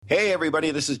Hey,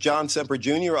 everybody, this is John Semper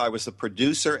Jr. I was the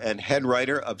producer and head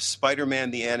writer of Spider-Man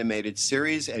the Animated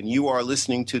Series, and you are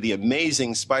listening to the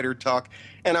amazing Spider Talk,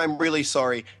 and I'm really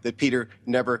sorry that Peter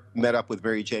never met up with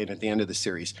Mary Jane at the end of the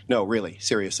series. No, really,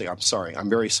 seriously, I'm sorry. I'm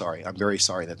very sorry. I'm very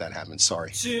sorry that happened.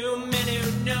 Sorry. Too many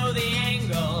who know the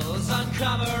angles,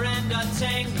 uncover and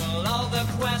untangle all the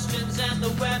questions and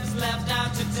the webs left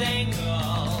out to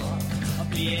tangle.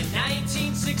 In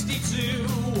 1962,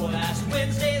 last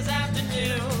Wednesday's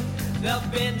afternoon, they'll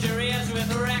bend your ears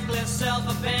with reckless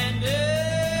self-abandon.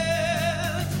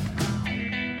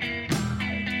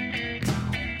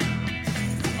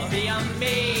 The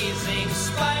amazing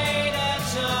Spider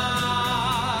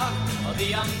Talk.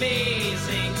 The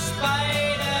amazing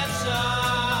Spider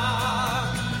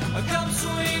Talk. Come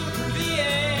swing through the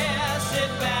air, sit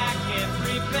back and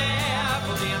prepare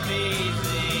for the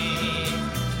amazing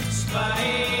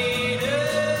Spider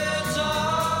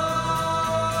Talk.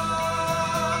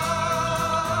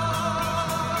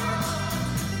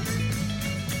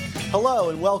 Hello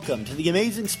and welcome to the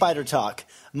Amazing Spider Talk.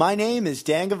 My name is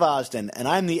Dan Gvozden, and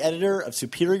I'm the editor of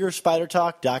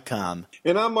SuperiorSpiderTalk.com.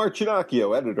 And I'm Mark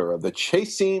Ginocchio, editor of the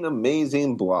Chasing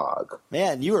Amazing blog.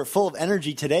 Man, you are full of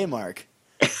energy today, Mark.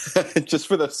 Just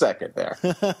for the second there.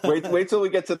 Wait till we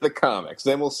get to the comics,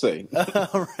 then we'll see.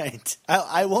 All right.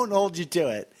 I won't hold you to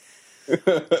it.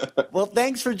 Well,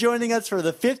 thanks for joining us for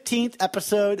the 15th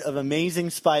episode of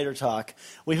Amazing Spider Talk.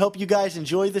 We hope you guys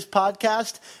enjoy this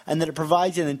podcast and that it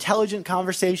provides an intelligent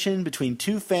conversation between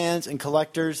two fans and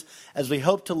collectors as we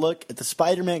hope to look at the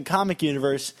Spider-Man comic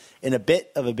universe in a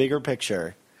bit of a bigger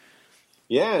picture.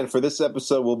 Yeah, and for this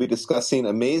episode, we'll be discussing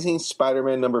Amazing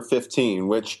Spider-Man number 15,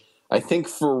 which I think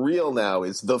for real now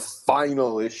is the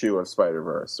final issue of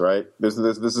Spider-Verse, right? This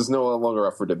is no longer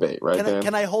up for debate, right, Dan?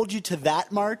 Can I hold you to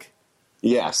that, Mark?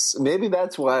 Yes, maybe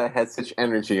that's why I had such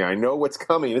energy. I know what's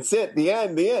coming. It's it, the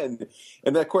end.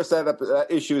 And, of course, that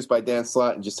issue is by Dan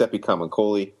Slott and Giuseppe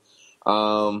Camuncoli.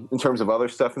 In terms of other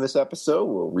stuff in this episode,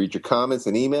 we'll read your comments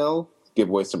and email, give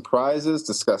away some prizes,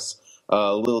 discuss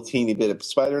a little teeny bit of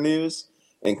Spider news,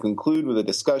 and conclude with a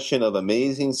discussion of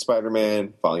Amazing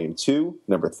Spider-Man Volume 2,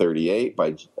 number 38,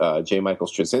 by J. Michael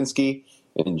Straczynski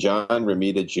and John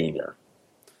Romita Jr.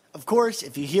 Of course,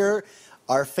 if you hear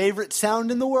our favorite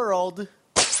sound in the world,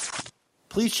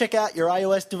 please check out your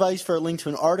iOS device for a link to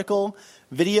an article,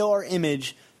 video, or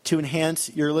image to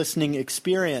enhance your listening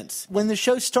experience. When the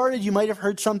show started, you might have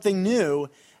heard something new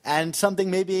and something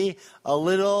maybe a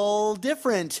little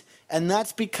different, and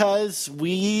that's because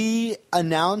we are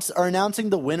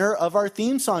announcing the winner of our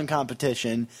theme song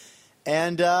competition,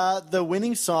 and the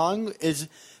winning song is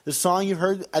the song you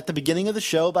heard at the beginning of the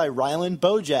show by Ryland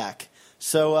Bojack.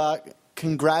 So,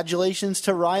 congratulations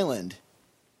to Ryland.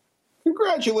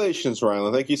 Congratulations,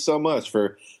 Ryland. Thank you so much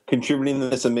for contributing to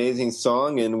this amazing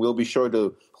song, and we'll be sure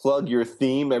to plug your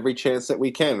theme every chance that we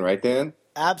can, right, Dan?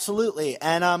 Absolutely.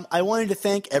 And I wanted to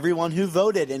thank everyone who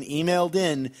voted and emailed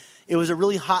in. It was a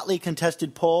really hotly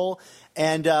contested poll,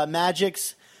 and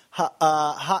Magic's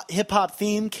hip-hop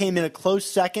theme came in a close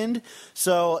second.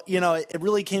 So, it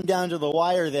really came down to the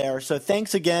wire there. So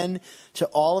thanks again to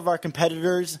all of our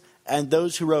competitors and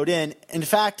those who wrote in. In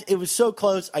fact, it was so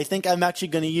close, I think I'm actually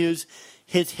going to use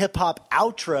his hip-hop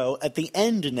outro at the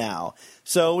end now.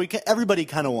 So everybody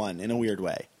kind of won in a weird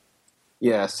way.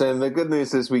 Yes, and the good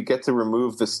news is we get to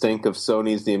remove the stink of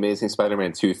Sony's The Amazing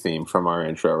Spider-Man 2 theme from our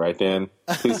intro, right, Dan?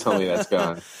 Please tell me that's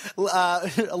gone. A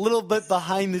little bit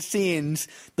behind the scenes,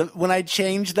 when I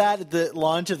changed that at the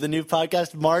launch of the new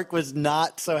podcast, Mark was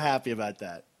not so happy about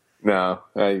that. No.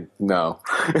 I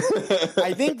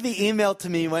think the email to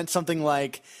me went something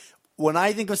like, when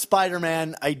I think of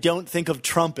Spider-Man, I don't think of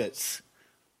trumpets.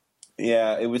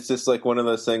 Yeah, it was just like one of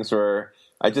those things where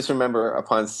I just remember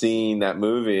upon seeing that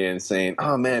movie and saying,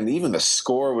 oh, man, even the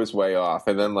score was way off.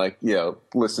 And then,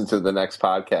 listen to the next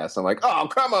podcast. I'm like, oh,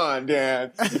 come on,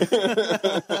 Dan.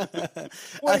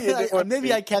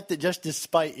 Maybe I kept it just to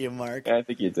spite you, Mark. I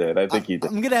think you did. I'm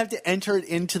going to have to enter it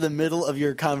into the middle of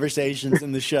your conversations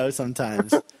in the show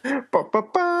sometimes. All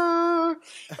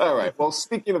right. Well,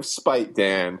 speaking of spite,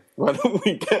 Dan, why don't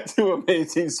we get to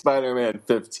Amazing Spider-Man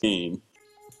 15?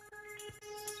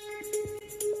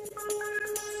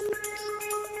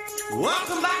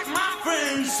 Welcome back, my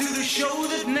friends, to the show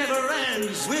that never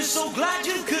ends. We're so glad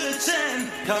you could attend.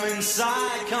 Come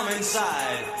inside, come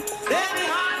inside. There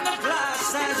behind the glass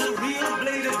stands a real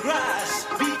blade of grass.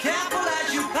 Be careful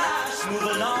as you pass.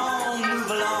 Move along,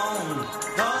 move along.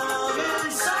 Come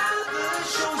inside, the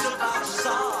show's about to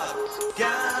start.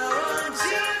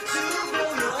 Guaranteed to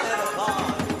blow your head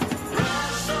apart.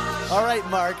 All right,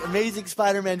 Mark. Amazing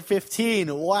Spider-Man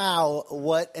 15. Wow,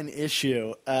 what an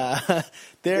issue.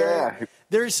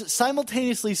 There's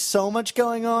simultaneously so much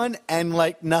going on and,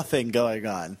 like, nothing going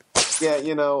on. Yeah,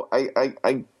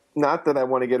 I not that I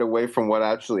want to get away from what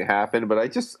actually happened, but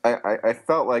I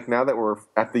felt like now that we're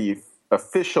at the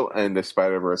official end of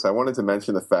Spider-Verse, I wanted to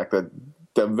mention the fact that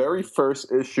the very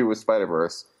first issue of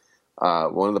Spider-Verse,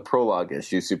 one of the prologue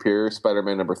issues, Superior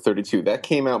Spider-Man number 32, that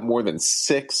came out more than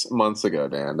 6 months ago,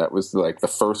 Dan. That was like the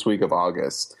first week of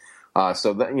August.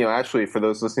 So that, actually, for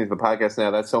those listening to the podcast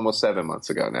now, that's almost 7 months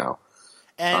ago now.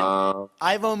 And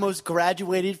I've almost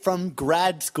graduated from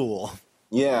grad school.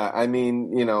 Yeah, I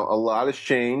mean, a lot has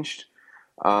changed.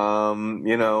 We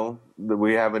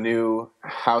have a new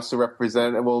House of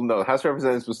Representatives. Well, no, House of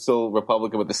Representatives was still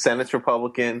Republican, but the Senate's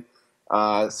Republican.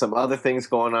 Some other things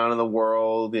going on in the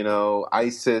world,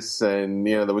 ISIS, and,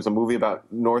 there was a movie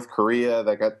about North Korea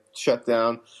that got shut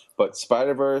down. But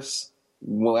Spider-Verse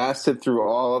lasted through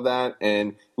all of that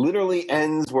and literally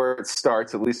ends where it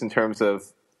starts, at least in terms of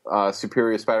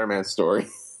Superior Spider-Man story.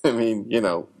 I mean,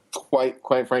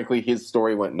 quite frankly, his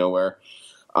story went nowhere.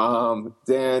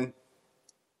 Dan,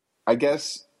 I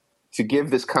guess to give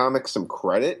this comic some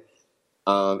credit,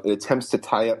 it attempts to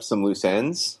tie up some loose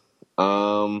ends.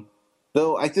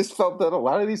 Though I just felt that a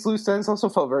lot of these loose ends also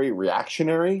felt very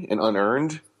reactionary and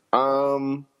unearned.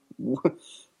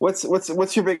 What's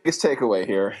your biggest takeaway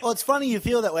here? Well, it's funny you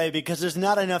feel that way because there's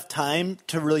not enough time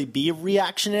to really be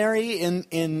reactionary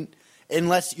in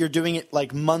unless you're doing it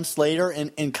like months later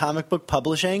in comic book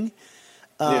publishing.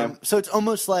 So it's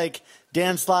almost like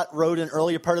Dan Slott wrote an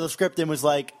earlier part of the script and was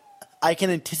like, I can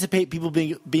anticipate people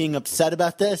being upset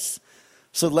about this,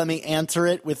 so let me answer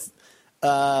it with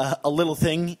a little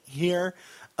thing here.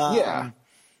 I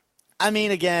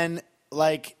mean, again,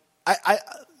 like I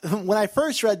when I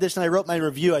first read this and I wrote my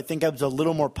review, I think I was a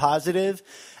little more positive,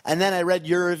 and then I read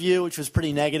your review, which was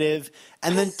pretty negative,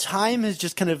 and then time has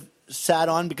just kind of sat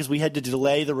on because we had to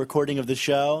delay the recording of the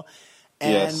show.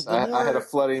 And yes, I had a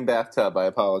flooding bathtub. I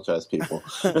apologize, people.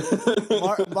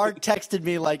 Mark texted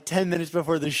me like 10 minutes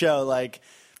before the show, like,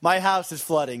 my house is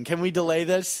flooding. Can we delay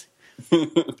this?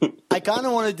 I kind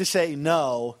of wanted to say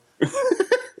no,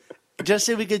 just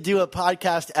so we could do a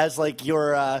podcast as like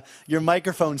your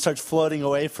microphone starts floating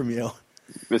away from you.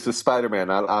 This is Spider-Man,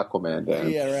 not Aquaman, Dan.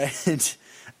 Yeah,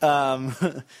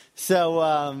 right.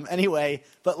 Anyway,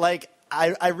 but like,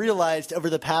 I realized over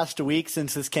the past week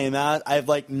since this came out, I've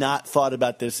like not thought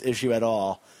about this issue at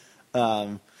all.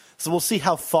 So we'll see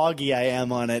how foggy I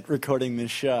am on it recording this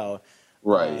show.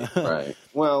 Right, right.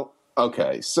 Well,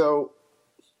 okay. So,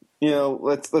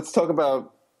 let's talk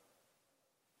about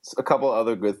a couple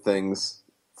other good things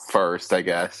first, I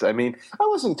guess. I mean, I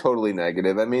wasn't totally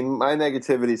negative. I mean, my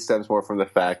negativity stems more from the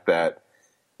fact that,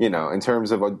 in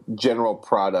terms of a general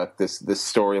product, this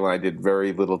storyline did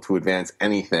very little to advance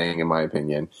anything, in my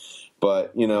opinion.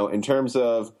 But, in terms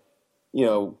of,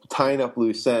 tying up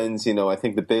loose ends, I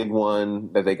think the big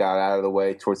one that they got out of the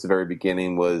way towards the very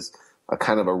beginning was a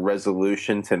kind of a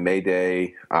resolution to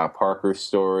Mayday Parker's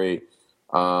story.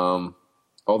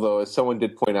 Although, as someone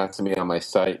did point out to me on my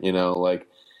site, like,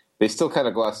 they still kind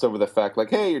of glossed over the fact,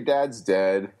 like, hey, your dad's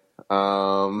dead.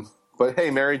 But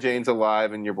hey, Mary Jane's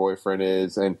alive and your boyfriend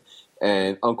is,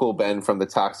 and Uncle Ben from the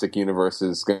Toxic Universe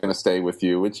is going to stay with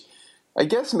you, which I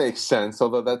guess makes sense.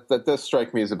 Although that does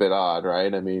strike me as a bit odd,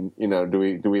 right? I mean,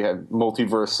 do we have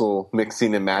multiversal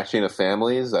mixing and matching of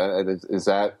families? Is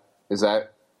that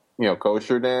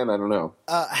kosher, Dan? I don't know.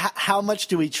 How much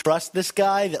do we trust this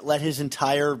guy that let his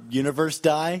entire universe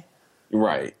die?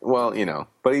 Right. Well,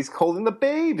 but he's holding the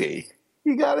baby.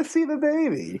 You got to see the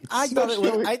baby. I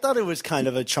thought it was kind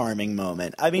of a charming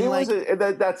moment. I mean,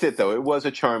 that's it though. It was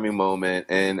a charming moment,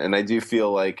 and I do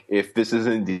feel like if this is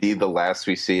indeed the last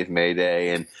we see of Mayday,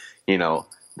 and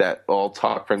that all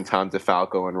talk from Tom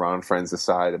DeFalco and Ron Friends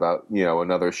aside about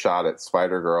another shot at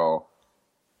Spider-Girl,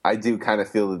 I do kind of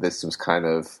feel that this was kind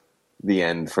of the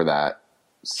end for that.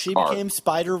 She became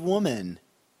Spider-Woman.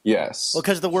 Yes. Well,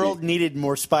 because the world needed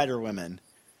more Spider-Women.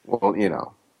 Well,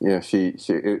 she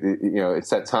it's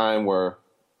that time where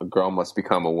a girl must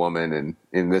become a woman, and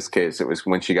in this case, it was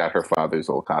when she got her father's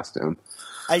old costume.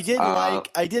 I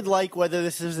did like whether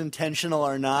this is intentional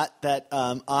or not, that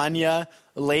Anya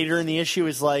later in the issue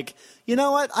is like, you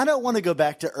know what? I don't want to go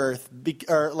back to Earth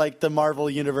or like the Marvel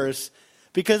universe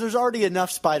because there's already enough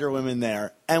Spider-Women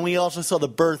there, and we also saw the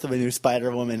birth of a new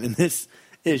Spider-Woman in this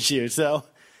issue. So,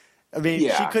 I mean,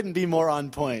 she couldn't be more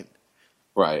on point.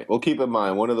 Right. Well, keep in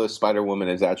mind, one of those Spider-Women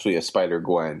is actually a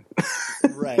Spider-Gwen.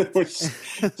 Right.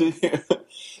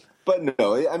 But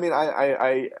no, I mean,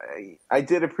 I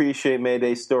did appreciate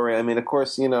Mayday's story. I mean, of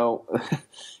course,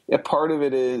 a part of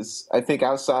it is, I think,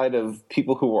 outside of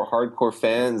people who were hardcore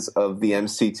fans of the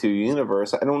MC2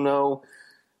 universe, I don't know.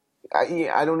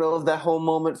 I don't know if that whole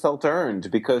moment felt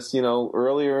earned because,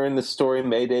 earlier in the story,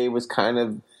 Mayday was kind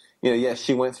of, yes,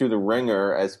 she went through the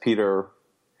ringer, as Peter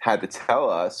had to tell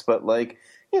us, but I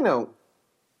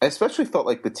especially felt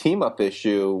like the team up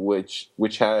issue, which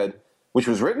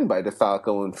was written by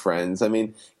DeFalco and friends. I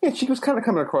mean, she was kind of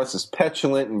coming across as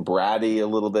petulant and bratty a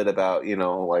little bit about,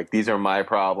 these are my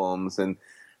problems. And,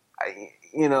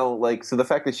 so the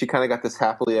fact that she kind of got this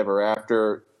happily ever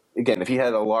after, again, if you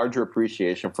had a larger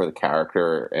appreciation for the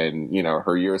character and,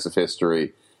 her years of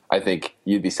history, I think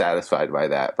you'd be satisfied by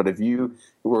that. But if you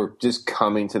were just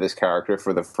coming to this character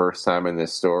for the first time in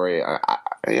this story, I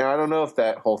don't know if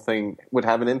that whole thing would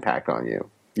have an impact on you.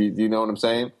 Do you know what I'm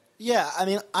saying? Yeah, I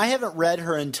mean, I haven't read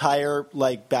her entire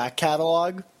back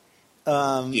catalog.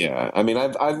 Yeah, I mean,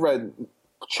 I've read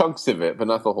chunks of it, but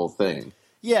not the whole thing.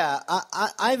 Yeah,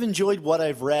 I've enjoyed what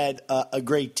I've read a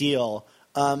great deal.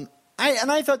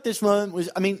 I thought this moment was,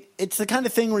 I mean, it's the kind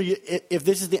of thing where if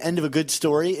this is the end of a good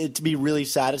story, it'd be really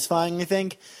satisfying, I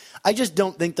think. I just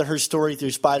don't think that her story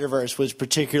through Spider-Verse was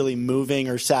particularly moving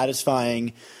or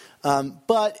satisfying.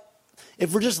 But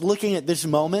if we're just looking at this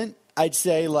moment, I'd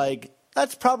say,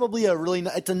 that's probably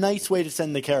it's a nice way to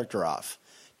send the character off,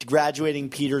 to graduating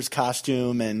Peter's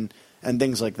costume and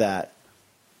things like that.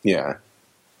 Yeah.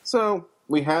 So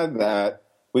we had that.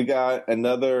 We got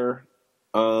another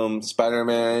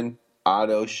Spider-Man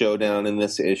Otto showdown in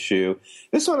this issue.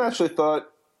 This one I actually thought,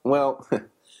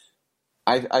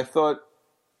 I thought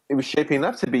it was shaping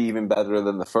up to be even better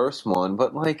than the first one,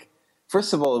 but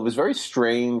first of all, it was very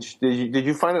strange. Did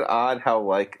you find it odd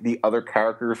how the other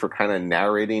characters were kind of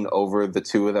narrating over the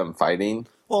two of them fighting?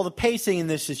 Well, the pacing in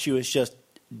this issue is just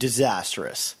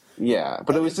disastrous. Yeah,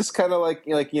 but it was just kind of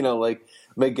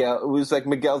Miguel. It was like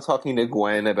Miguel talking to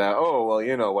Gwen about,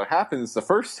 what happens the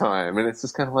first time, and it's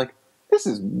just kind of this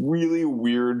is really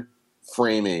weird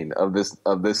framing of this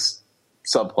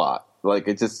subplot.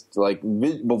 It just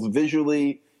both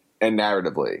visually and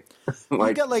narratively.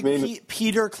 You got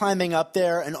Peter climbing up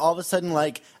there, and all of a sudden,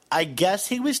 I guess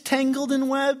he was tangled in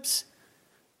webs.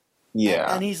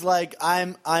 Yeah, and he's like,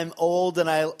 I'm old and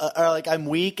I'm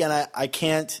weak and I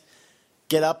can't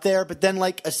get up there. But then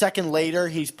a second later,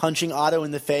 he's punching Otto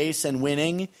in the face and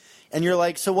winning, and you're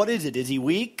like, so what is it? Is he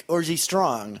weak or is he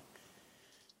strong?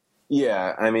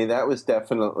 Yeah, I mean, that was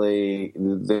definitely,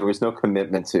 there was no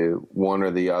commitment to one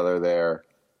or the other there.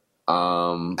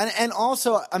 And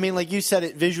also, I mean, you said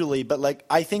it visually, but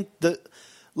I think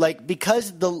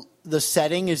because the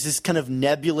setting is this kind of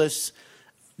nebulous,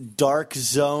 dark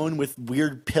zone with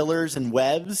weird pillars and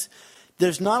webs,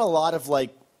 there's not a lot of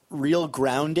real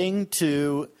grounding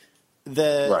to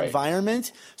the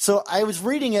environment. So I was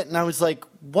reading it and I was like,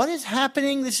 what is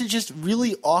happening? This is just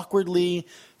really awkwardly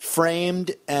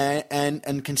framed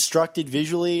and constructed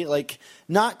visually,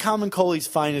 not Kamankole's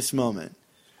finest moment.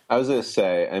 I was going to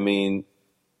say, I mean,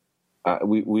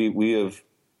 we've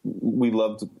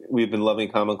been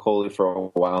loving Kamakole for a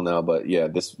while now, but yeah,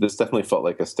 this definitely felt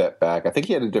like a step back. I think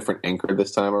he had a different anchor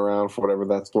this time around, for whatever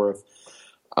that's worth.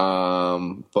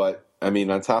 But I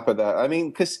mean, on top of that, I mean,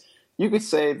 because you could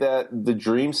say that the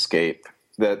dreamscape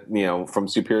that, from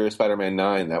Superior Spider-Man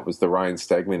 9, that was the Ryan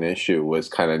Stegman issue, was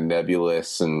kind of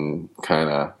nebulous and kind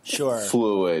of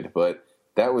fluid, but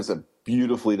that was a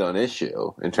beautifully done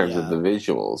issue in terms of the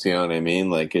visuals. You know what I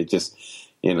mean? It just,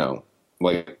 to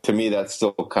me, that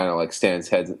still kind of stands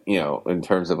head, in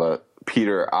terms of a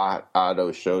Peter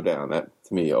Otto showdown. That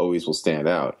to me always will stand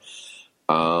out.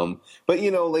 But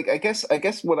I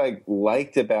guess what I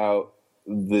liked about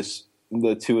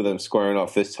the two of them squaring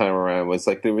off this time around was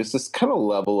there was this kind of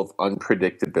level of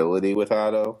unpredictability with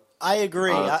Otto. I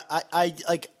agree. I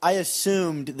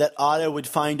assumed that Otto would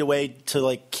find a way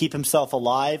to keep himself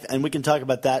alive, and we can talk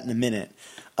about that in a minute.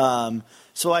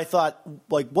 So I thought,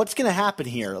 what's going to happen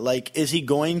here? Is he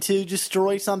going to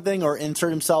destroy something or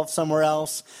insert himself somewhere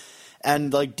else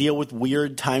and deal with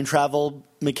weird time travel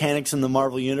mechanics in the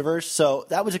Marvel universe? So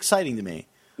that was exciting to me.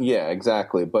 Yeah,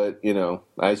 exactly. But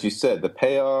as you said, the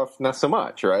payoff, not so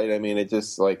much, right? I mean, it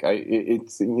just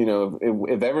it's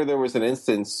if ever there was an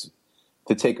instance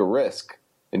to take a risk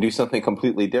and do something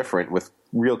completely different with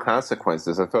real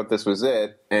consequences, I thought this was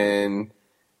it. And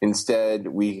instead,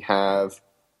 we have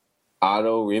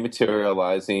Otto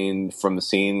rematerializing from the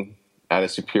scene at a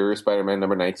Superior Spider-Man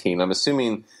number 19. I'm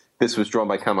assuming this was drawn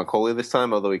by Kamakole this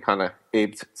time, although he kind of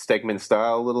aped Stegman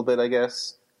style a little bit, I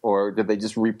guess. Or did they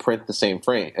just reprint the same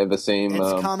frame? It's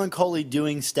Kamakole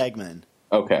doing Stegman.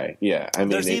 Okay, yeah. I mean,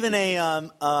 There's even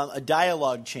a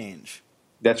dialogue change.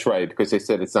 That's right, because they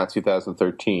said it's not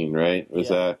 2013, right? Was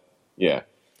that? Yeah.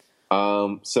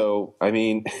 So I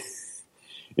mean,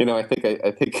 I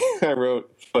think I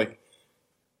wrote like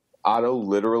Otto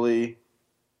literally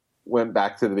went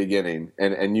back to the beginning,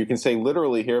 and you can say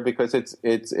literally here because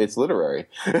it's literary.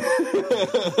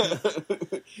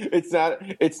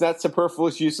 It's not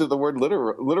superfluous use of the word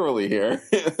literally here.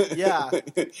 Yeah,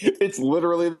 it's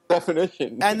literally the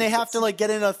definition. And they have to like get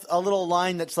in a little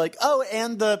line that's like, oh,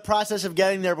 and the process of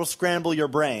getting there will scramble your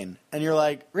brain, and you're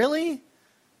like, really?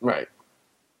 Right.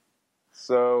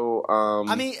 So,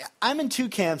 I mean, I'm in two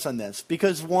camps on this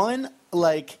because one,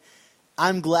 like,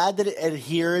 I'm glad that it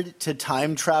adhered to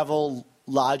time travel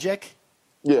logic,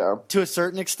 to a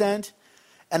certain extent,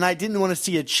 and I didn't want to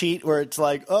see a cheat where it's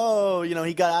like, oh,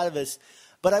 he got out of this.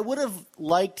 But I would have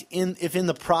liked if in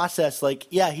the process, like,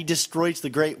 yeah, he destroys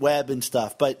the Great Web and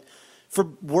stuff, but for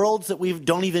worlds that we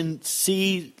don't even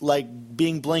see, like,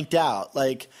 being blinked out,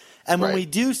 like. And when we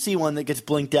do see one that gets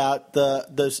blinked out,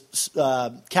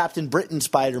 the Captain Britain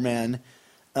Spider-Man,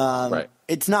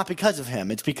 it's not because of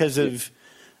him. It's because of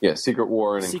Secret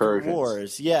War and incursions.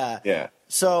 Wars. Yeah.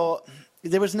 So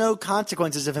there was no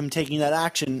consequences of him taking that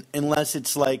action unless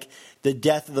it's like the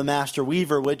death of the Master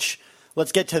Weaver. Which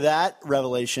let's get to that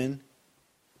revelation.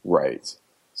 Right.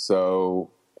 So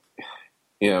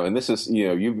and this is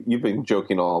you've been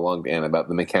joking all along, Dan, about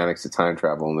the mechanics of time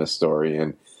travel in this story,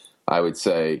 and I would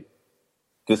say.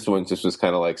 This one just was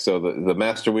kind of like, so the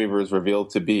Master Weaver is revealed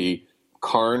to be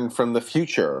Karn from the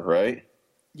future, right?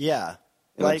 Yeah.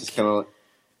 And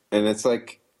it's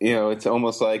like, it's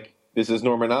almost like this is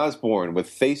Norman Osborn with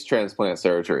face transplant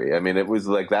surgery. I mean, it was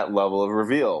like that level of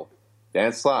reveal.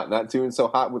 Dan Slott not doing so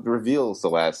hot with reveals the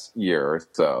last year or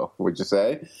so, would you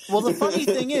say? Well, the funny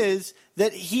thing is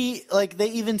that they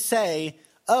even say,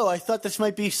 oh, I thought this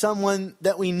might be someone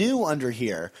that we knew under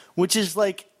here, which is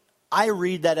like, I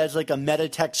read that as like a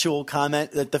metatextual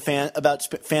comment that about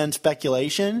fan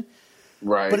speculation.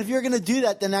 Right. But if you're going to do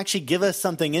that, then actually give us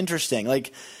something interesting.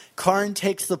 Like Karn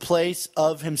takes the place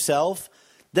of himself.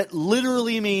 That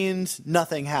literally means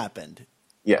nothing happened.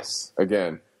 Yes.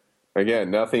 Again,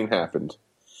 nothing happened.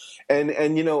 And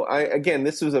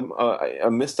this was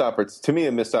a missed opportunity, to me,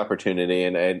 a missed opportunity.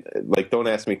 And like, don't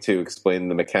ask me to explain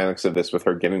the mechanics of this with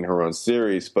her getting her own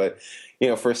series, but.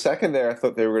 For a second there, I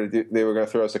thought they were going to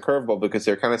throw us a curveball because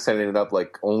they're kind of setting it up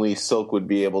like only Silk would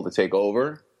be able to take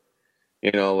over.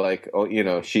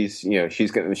 She's going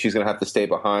to have to stay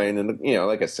behind, and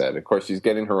like I said, of course, she's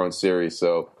getting her own series,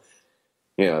 so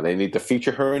they need to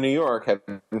feature her in New York,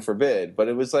 heaven forbid. But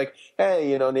it was like,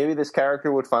 hey, maybe this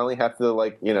character would finally have to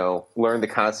learn the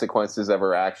consequences of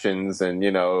her actions and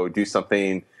do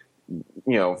something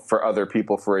for other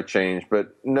people for a change.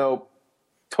 But no,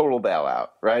 total bailout,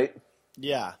 right?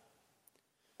 Yeah.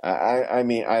 I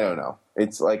mean, I don't know.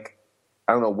 It's like,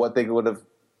 I don't know what they would have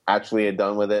actually had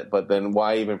done with it, but then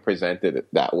why even present it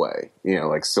that way?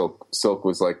 Like Silk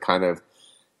was like kind of,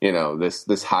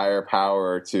 this higher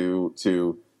power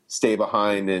to stay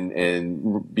behind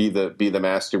and be the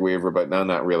Master Weaver, but no,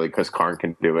 not really, because Karn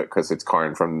can do it, because it's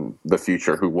Karn from the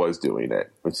future who was doing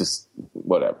it, which is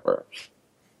whatever.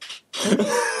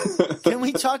 Can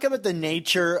we talk about the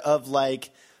nature of like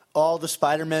all the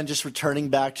Spider-Man just returning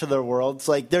back to their worlds?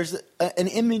 Like there's an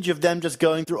image of them just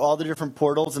going through all the different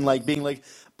portals and like being like,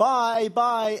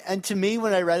 bye. And to me,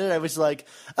 when I read it, I was like,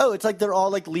 oh, it's like they're all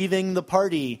like leaving the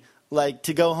party, like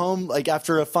to go home, like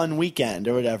after a fun weekend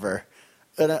or whatever.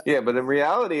 Yeah, but in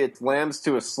reality, it's lambs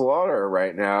to a slaughter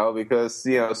right now because,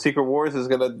 Secret Wars is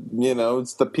going to,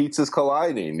 it's the pizzas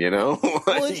colliding,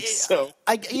 it's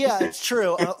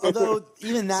true. Although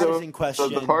even that is in question.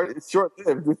 So the party is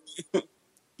short-lived.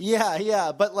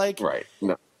 Yeah, but like, right?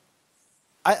 No.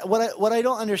 What I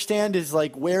don't understand is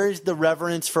like, where is the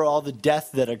reverence for all the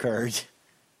death that occurred?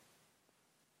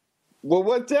 Well,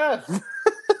 what death?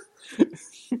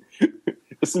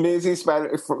 This amazing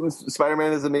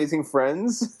Spider-Man is amazing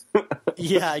friends.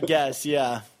 Yeah, I guess.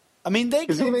 Yeah, I mean they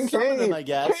killed some of them. I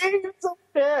guess Kane is so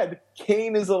dead.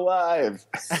 Kane is alive.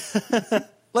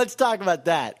 Let's talk about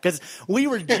that because we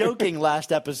were joking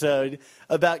last episode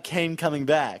about Kane coming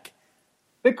back.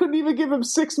 They couldn't even give him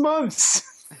 6 months.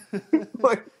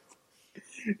 Like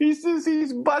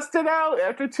he's busted out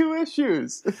after 2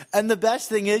 issues. And the best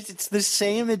thing is, it's the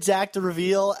same exact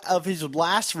reveal of his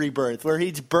last rebirth, where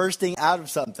he's bursting out of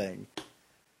something.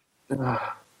 Kane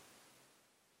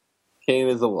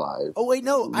is alive. Oh wait,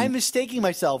 no, I'm mistaking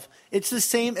myself. It's the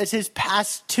same as his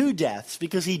past 2 deaths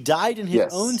because he died in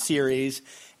his own series,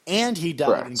 and he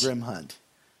died in Grim Hunt.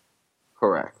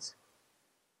 Correct.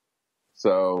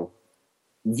 So.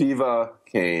 Viva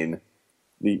Kane.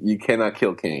 You cannot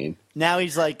kill Kane. Now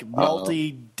he's like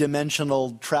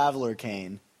multi-dimensional traveler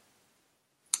Kane.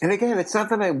 And again, it's not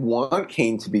that I want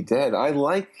Kane to be dead. I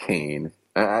like Kane.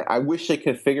 I wish they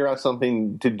could figure out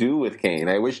something to do with Kane.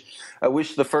 I wish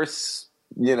the first,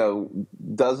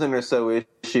 dozen or so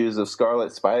issues of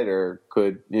Scarlet Spider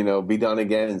could, be done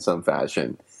again in some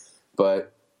fashion.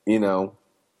 But, you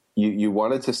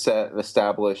wanted to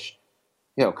establish,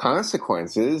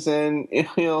 consequences, and,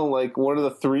 like one of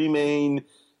the three main,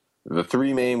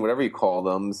 whatever you call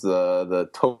them, the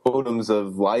totems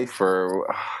of life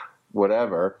or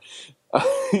whatever.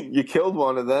 You killed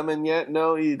one of them, and yet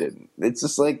no, you didn't. It's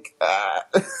just like,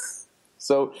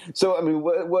 so. I mean,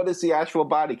 what is the actual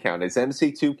body count? It's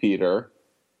MC2 Peter,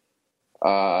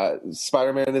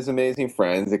 Spider-Man and His Amazing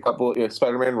Friends, a couple,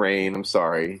 Spider-Man Reign. I'm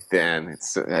sorry, Dan.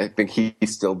 I think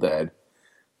he's still dead.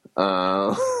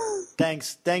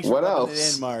 Thanks for what putting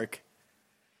else? it in, Mark.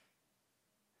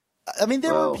 I mean,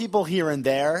 there were people here and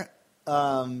there.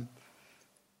 I'm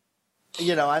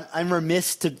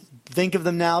remiss to think of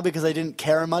them now because I didn't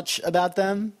care much about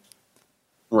them.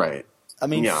 Right. I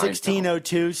mean,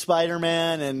 1602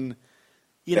 Spider-Man and,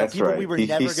 That's people right. we were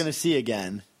never going to see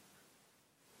again.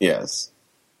 Yes.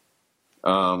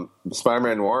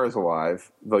 Spider-Man Noir is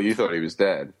alive, though you thought he was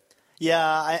dead.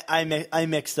 Yeah, I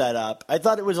mixed that up. I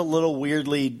thought it was a little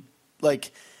weirdly,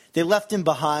 like, they left him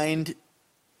behind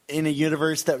in a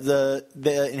universe that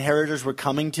the Inheritors were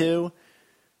coming to.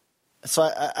 So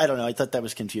I don't know. I thought that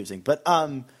was confusing. But,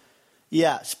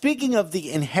 yeah, speaking of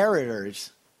the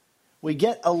Inheritors, we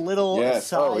get a little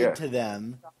aside to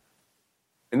them.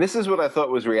 And this is what I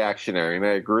thought was reactionary, and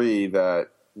I agree that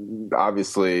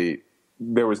obviously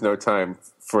there was no time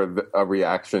for a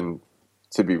reaction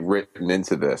to be written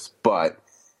into this, but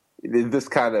this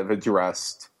kind of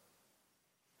addressed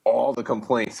all the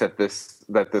complaints that this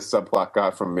subplot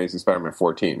got from Amazing Spider-Man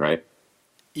 14, right?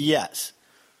 Yes.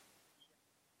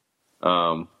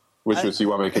 Which was, you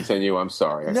want me to continue? I'm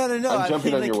sorry. No. I'm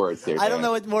jumping on your words here. I don't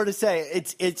know what more to say.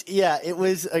 It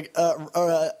was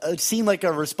it seemed like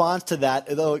a response to that,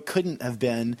 though it couldn't have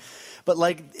been. But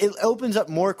like, it opens up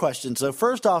more questions. So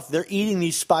first off, they're eating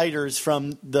these spiders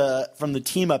from the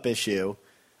team up issue,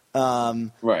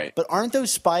 right? But aren't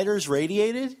those spiders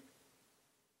radiated?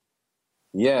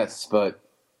 Yes, but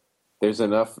there's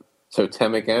enough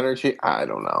totemic energy. I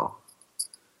don't know.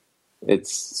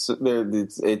 This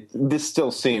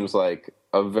still seems like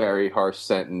a very harsh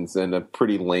sentence and a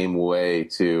pretty lame way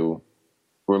to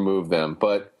remove them.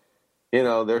 But,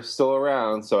 they're still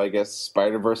around, so I guess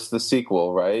Spider-Verse the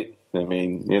sequel, right? I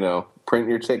mean, print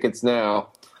your tickets now.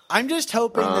 I'm just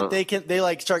hoping that they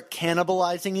start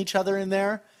cannibalizing each other in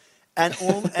there, and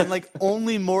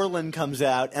only Moreland comes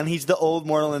out, and he's the old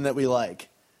Moreland that we like.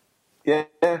 Yeah.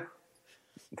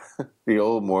 The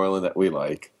old Moreland that we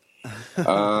like.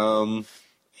 I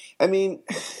mean,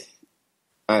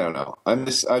 I don't know. I'm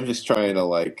just trying to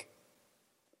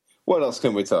what else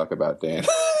can we talk about, Dan?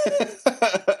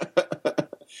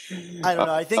 I don't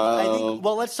know. I think.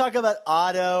 Well, let's talk about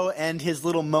Otto and his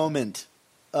little moment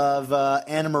of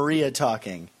Anna Maria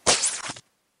talking.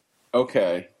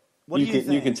 Okay. What do you think?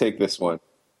 You can take this one.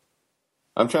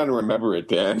 I'm trying to remember it,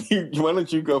 Dan. Why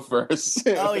don't you go first?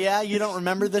 Oh yeah, you don't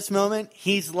remember this moment?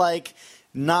 He's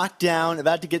knocked down,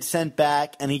 about to get sent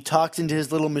back, and he talks into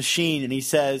his little machine, and he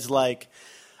says,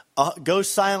 go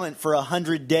silent for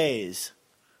 100 days.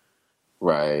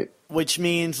 Right. Which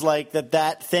means,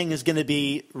 that thing is going to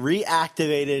be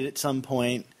reactivated at some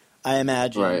point, I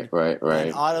imagine. Right.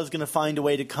 And Otto's going to find a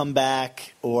way to come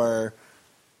back, or...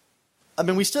 I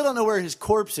mean, we still don't know where his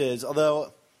corpse is,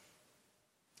 although...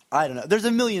 I don't know. There's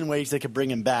a million ways they could bring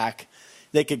him back.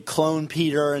 They could clone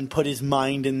Peter and put his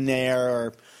mind in there,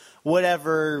 or...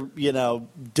 whatever,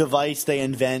 device they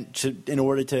invent in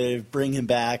order to bring him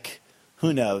back,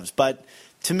 who knows? But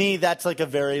to me, that's a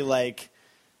very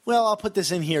well, I'll put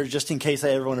this in here just in case I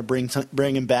ever want to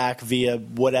bring him back via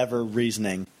whatever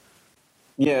reasoning.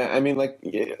 Yeah, I mean, I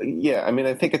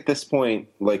think at this point,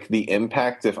 the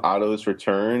impact of Otto's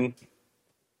return,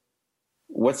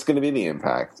 what's going to be the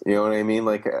impact? You know what I mean?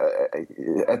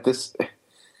 At this...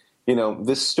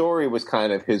 this story was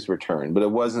kind of his return, but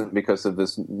it wasn't because of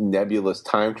this nebulous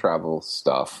time travel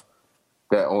stuff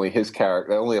that only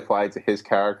applied to his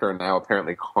character and now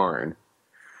apparently Karn.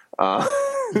 But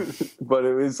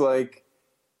it was I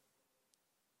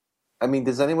mean,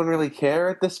 does anyone really care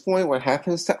at this point what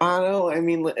happens to Otto? I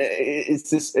mean, it's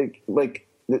this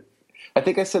I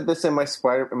think I said this in my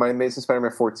Amazing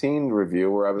Spider-Man 14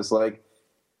 review where I was I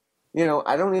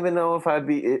don't even know if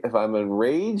I'm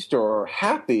enraged or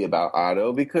happy about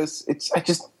Otto because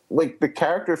like the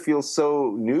character feels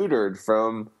so neutered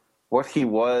from what he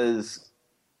was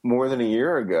more than a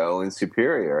year ago in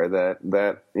Superior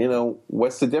that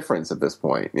what's the difference at this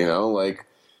point? Like,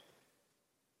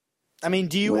 I mean,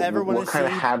 do you ever want to see... What kind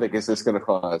of havoc is this going to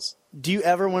cause? Do you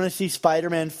ever want to see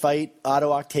Spider-Man fight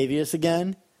Otto Octavius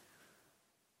again?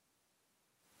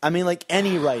 I mean, like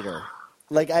any writer.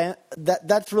 Like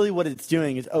that's really what it's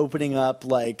doing, is opening up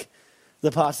like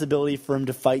the possibility for him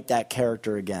to fight that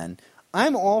character again.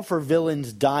 I'm all for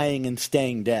villains dying and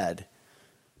staying dead.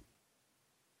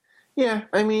 Yeah,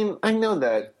 I mean, I know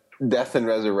that death and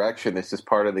resurrection is just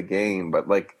part of the game, but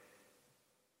like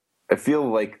I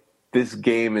feel like this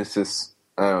game is just,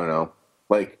 I don't know,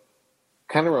 like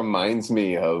kind of reminds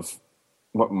me of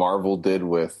what Marvel did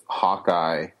with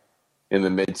Hawkeye in the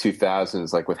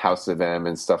mid-2000s, like with House of M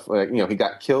and stuff. Like, he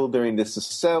got killed during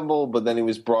Disassemble, but then he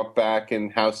was brought back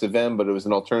in House of M, but it was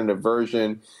an alternative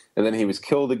version, and then he was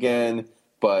killed again.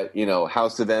 But,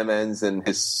 House of M ends and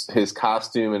his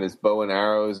costume and his bow and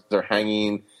arrows are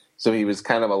hanging, so he was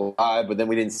kind of alive, but then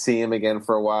we didn't see him again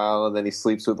for a while, and then he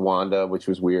sleeps with Wanda, which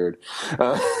was weird.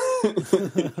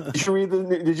 Did you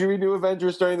read New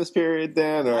Avengers during this period,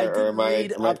 Dan? I did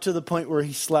read up to the point where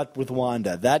he slept with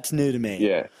Wanda. That's new to me.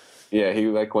 Yeah. Yeah, he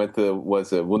like went to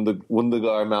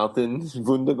Wundagar Mountain,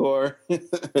 Wundagore,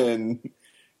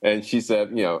 and she's an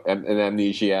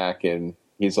amnesiac, and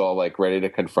he's all like ready to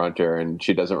confront her, and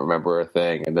she doesn't remember a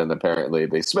thing, and then apparently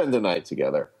they spend the night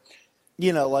together.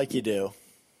 Like you do.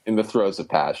 In the throes of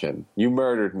passion. You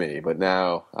murdered me, but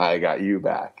now I got you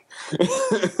back.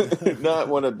 Not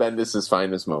one of Bendis'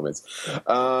 finest moments.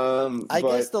 I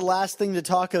guess the last thing to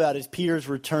talk about is Peter's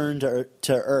return to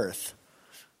Earth.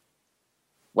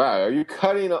 Wow, are you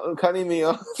cutting me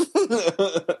off?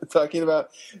 Talking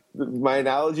about my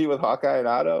analogy with Hawkeye and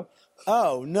Otto?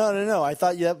 Oh, no. I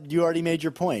thought you already made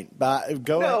your point. Go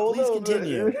ahead. Please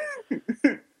continue.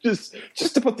 Just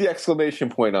to put the exclamation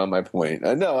point on my point.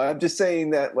 No, I'm just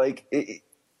saying that, like,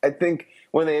 I think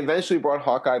when they eventually brought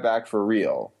Hawkeye back for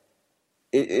real,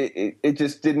 it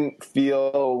just didn't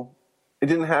feel... It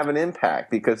didn't have an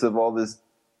impact because of all this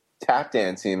tap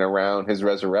dancing around his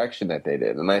resurrection that they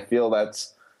did. And I feel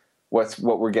that's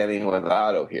what we're getting with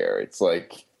Otto here. It's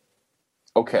like,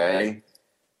 okay,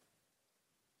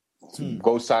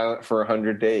 go silent for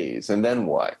 100 days, and then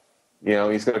what?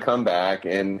 He's going to come back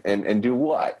and do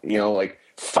what? Like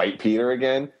fight Peter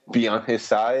again, be on his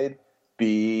side,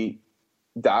 I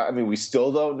mean, we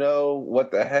still don't know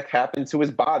what the heck happened to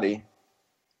his body.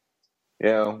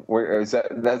 Where is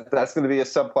that's going to be a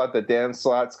subplot that Dan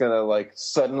Slott's going to like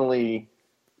suddenly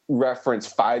reference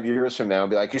 5 years from now and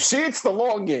be like, you see, it's the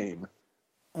long game.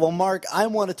 Well, Mark, I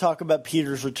want to talk about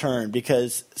Peter's return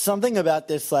because something about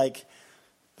this like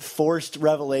forced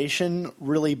revelation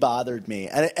really bothered me.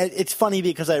 And it's funny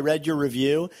because I read your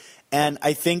review and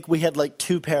I think we had like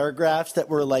 2 paragraphs that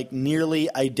were like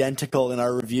nearly identical in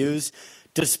our reviews,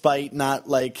 despite not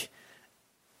like,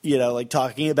 like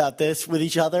talking about this with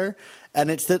each other. And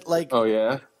it's that like, oh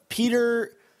yeah,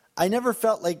 Peter, I never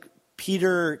felt like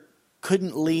Peter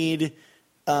couldn't lead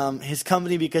his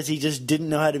company because he just didn't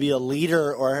know how to be a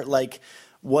leader or like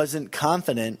wasn't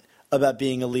confident about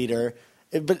being a leader.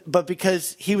 But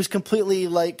because he was completely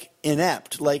like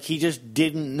inept, like he just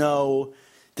didn't know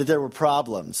that there were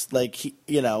problems. Like he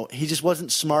just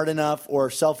wasn't smart enough or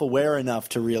self-aware enough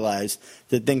to realize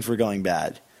that things were going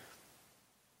bad.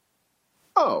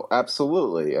 Oh,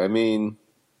 absolutely. I mean,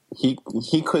 he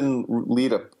couldn't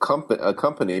lead a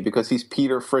company because he's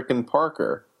Peter frickin'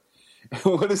 Parker.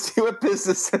 What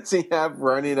business does he have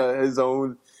running his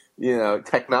own,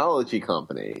 technology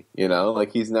company?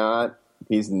 Like he's not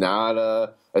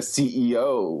a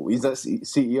CEO. He's not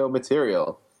CEO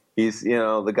material. He's,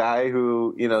 the guy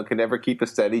who, can never keep a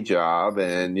steady job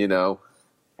and,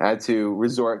 had to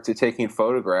resort to taking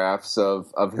photographs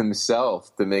of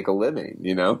himself to make a living,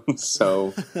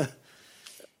 So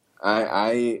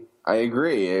I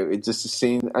agree. It just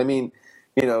seemed, I mean,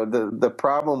 the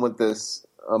problem with this,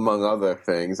 among other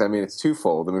things, I mean, it's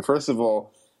twofold. I mean, first of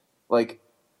all, like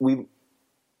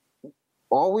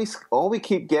all we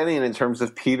keep getting in terms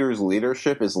of Peter's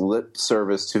leadership is lip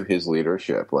service to his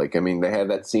leadership. Like, I mean, they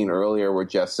had that scene earlier where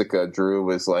Jessica Drew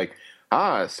was like,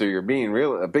 so you're being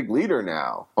a big leader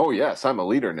now. Oh yes, I'm a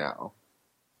leader now.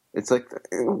 It's like,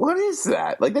 what is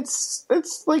that? Like, that's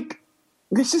like,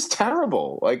 this is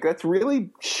terrible. Like, that's really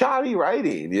shoddy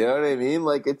writing. You know what I mean?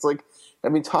 Like, it's like, I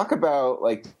mean, talk about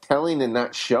like telling and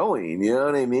not showing. You know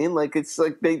what I mean? Like, it's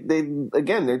like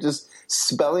they're just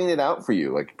spelling it out for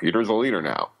you. Like, Peter's a leader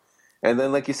now, and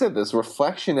then, like you said, this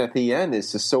reflection at the end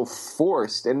is just so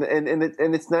forced, and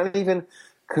it's not even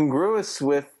congruous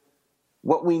with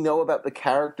what we know about the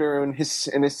character and his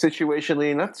situation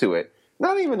leading up to it.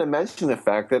 Not even to mention the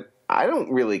fact that I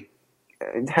don't really.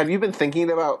 Have you been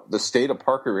thinking about the state of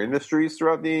Parker Industries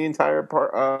throughout the entire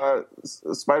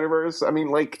Spider-Verse? I mean,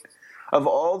 like, of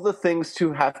all the things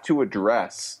to have to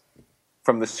address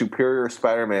from the Superior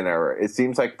Spider-Man era, it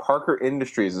seems like Parker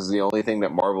Industries is the only thing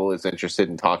that Marvel is interested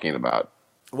in talking about.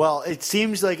 Well, it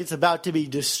seems like it's about to be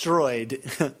destroyed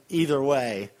either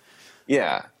way.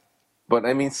 Yeah. But,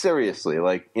 I mean, seriously,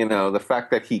 like, you know, the fact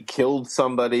that he killed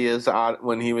somebody is odd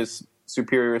when he was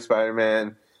Superior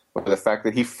Spider-Man, or the fact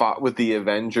that he fought with the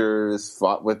Avengers,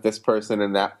 fought with this person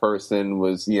and that person,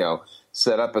 was, you know,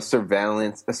 set up a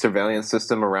surveillance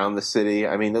system around the city.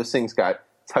 I mean, those things got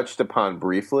touched upon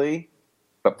briefly,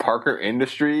 but Parker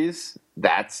Industries,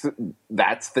 that's the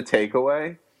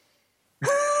takeaway.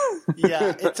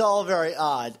 Yeah, it's all very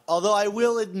odd. Although I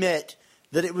will admit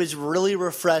that it was really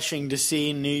refreshing to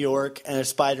see New York and a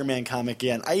Spider-Man comic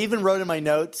again. I even wrote in my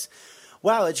notes,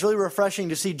 wow, it's really refreshing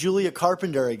to see Julia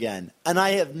Carpenter again. And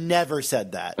I have never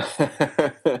said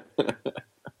that.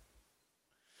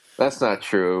 That's not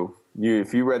true.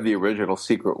 If you read the original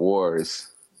Secret Wars,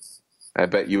 I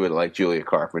bet you would like Julia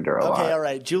Carpenter a lot. Okay, all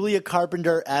right. Julia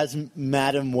Carpenter as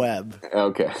Madam Web.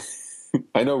 Okay.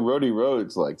 I know Rhodey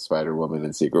Rhodes liked Spider-Woman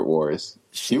in Secret Wars.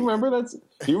 Do you remember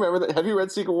that? Have you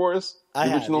read Secret Wars? I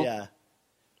have, yeah.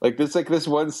 Like, there's like this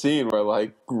one scene where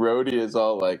like Rhodey is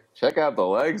all like, check out the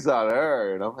legs on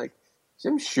her. And I'm like,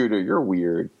 Jim Shooter, you're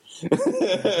weird.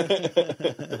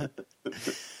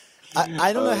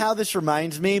 I don't know how this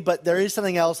reminds me, but there is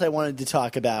something else I wanted to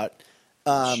talk about.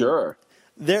 Sure.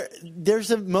 There's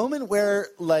a moment where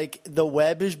like the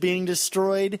web is being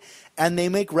destroyed, and they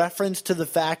make reference to the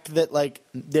fact that like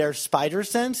their spider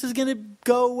sense is going to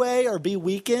go away or be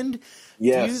weakened.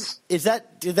 Yes.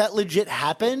 Did that legit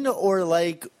happen, or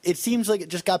like it seems like it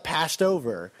just got passed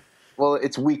over? Well,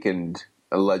 it's weakened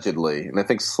allegedly, and I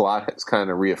think Slott has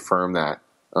kind of reaffirmed that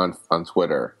on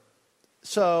Twitter.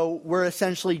 So we're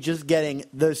essentially just getting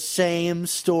the same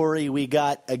story we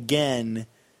got again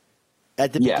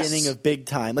at the beginning of Big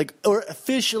Time. Like, we're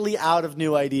officially out of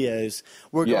New Ideas.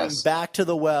 We're going back to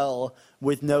the well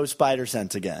with no spider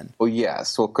sense again. Well,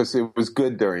 yes. Well, because it was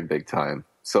good during Big Time,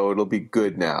 so it'll be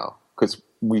good now. Because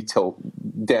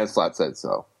Dan Slott said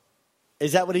so.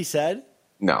 Is that what he said?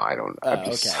 No, I don't know.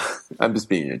 Okay. I'm just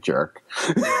being a jerk.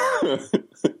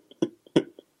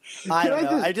 I don't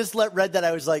know. I just read that.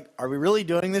 I was like, are we really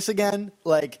doing this again?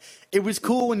 Like, it was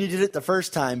cool when you did it the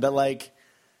first time, but like,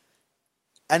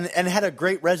 and it had a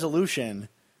great resolution.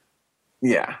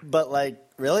 Yeah. But like,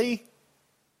 really?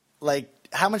 Like,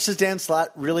 how much does Dan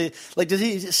Slott really, like, does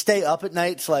he stay up at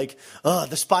nights like, oh,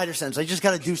 the spider sense, I just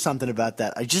got to do something about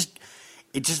that. It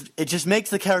just makes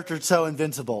the character so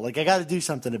invincible. Like, I got to do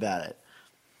something about it.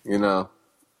 You know,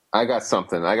 I got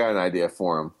something. I got an idea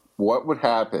for him. What would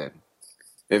happen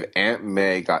if Aunt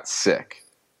May got sick?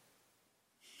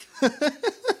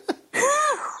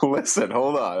 Listen,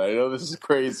 hold on. I know this is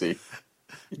crazy.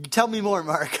 Tell me more,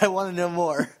 Mark. I want to know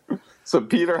more. So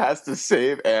Peter has to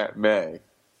save Aunt May.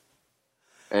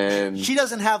 And she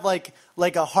doesn't have like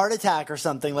a heart attack or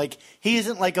something. Like, he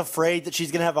isn't like afraid that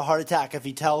she's going to have a heart attack if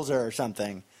he tells her or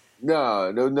something.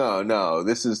 No.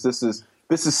 This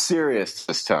is serious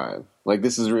this time. Like,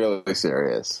 this is really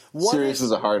serious. Serious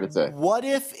as a heart attack. What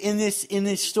if in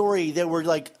this story there were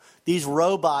like these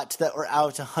robots that were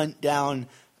out to hunt down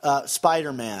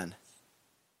Spider-Man?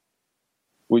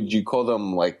 Would you call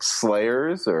them like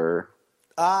slayers or?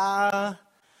 I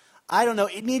don't know.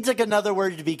 It needs like another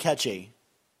word to be catchy.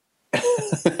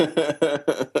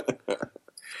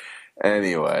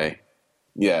 Anyway,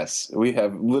 yes, we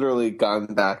have literally gone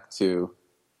back to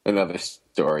another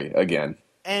story again.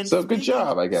 And so good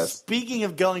job, I guess. Speaking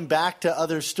of going back to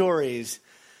other stories,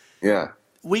 yeah,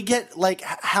 we get like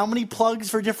how many plugs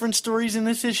for different stories in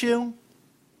this issue?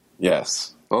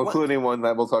 Yes, well, including one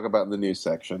that we'll talk about in the news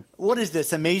section. What is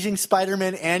this? Amazing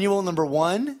Spider-Man Annual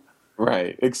 #1?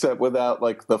 Right, except without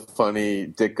like the funny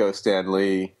Ditko Stan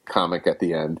Lee comic at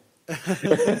the end.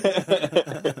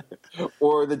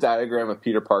 Or the diagram of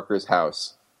Peter Parker's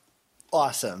house.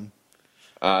 Awesome.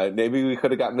 Maybe we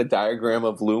could have gotten the diagram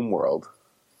of Loom World.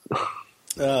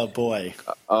 Oh boy.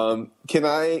 Can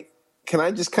I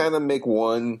just kind of make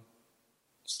one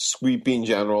sweeping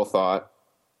general thought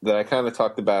that I kind of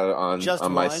talked about it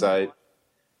on my site?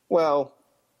 Well,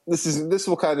 this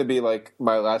will kind of be like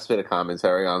my last bit of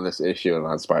commentary on this issue and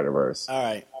on Spider-Verse. All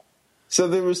right. So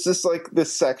there was just like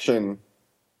this section.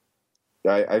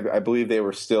 I believe they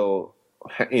were still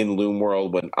in Loom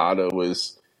World when Otto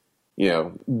was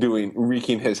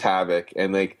wreaking his havoc,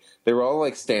 and like they were all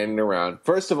like standing around.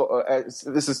 First of all, there's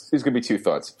going to be two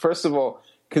thoughts. First of all,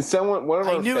 can one of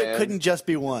our I knew fans, it couldn't just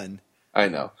be one. I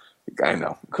know.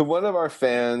 Could one of our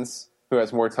fans who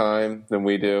has more time than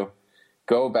we do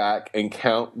go back and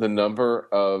count the number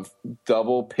of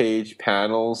double-page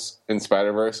panels in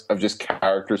Spider-Verse of just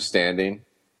characters standing?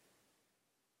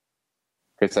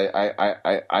 Because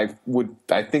I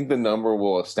think the number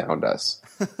will astound us.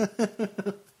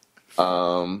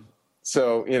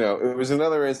 So it was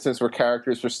another instance where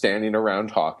characters were standing around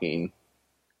talking,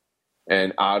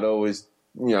 and Otto is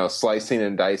slicing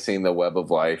and dicing the web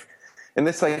of life, and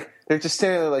it's like they're just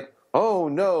standing there like, oh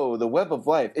no, the web of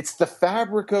life. It's the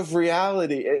fabric of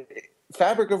reality.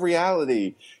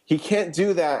 He can't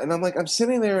do that. And I'm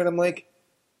sitting there and I'm like,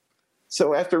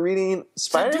 so after reading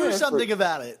Spider-Man, do something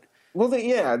about it. Well,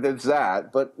 there's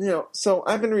that. But so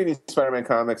I've been reading Spider-Man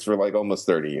comics for like almost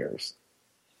 30 years.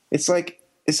 It's like,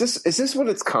 is this what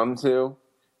it's come to?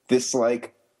 This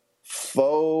like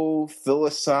faux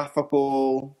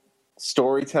philosophical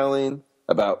storytelling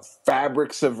about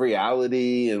fabrics of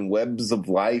reality and webs of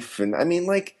life. And I mean,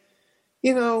 like,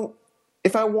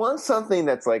 if I want something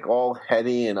that's like all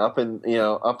heady and up in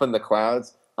the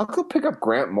clouds, I'll go pick up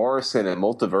Grant Morrison and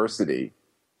Multiversity.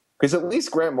 Because at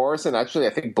least Grant Morrison actually,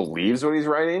 I think, believes what he's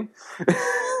writing.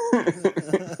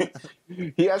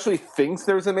 He actually thinks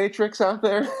there's a Matrix out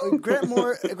there. Grant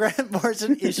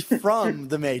Morrison is from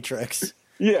the Matrix.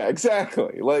 Yeah,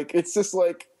 exactly. Like, it's just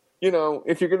like,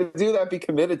 if you're going to do that, be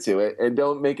committed to it and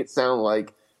don't make it sound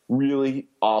like really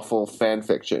awful fan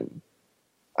fiction.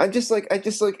 This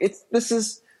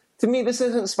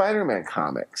isn't Spider-Man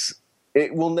comics.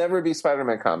 It will never be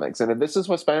Spider-Man comics. And if this is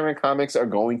what Spider-Man comics are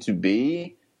going to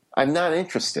be, I'm not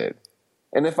interested.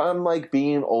 And if I'm like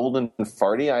being old and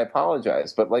farty, I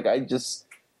apologize. But like, I just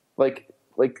like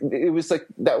it was like,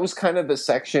 that was kind of the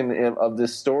section of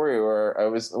this story where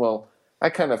I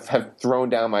kind of have thrown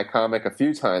down my comic a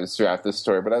few times throughout this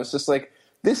story, but I was just like,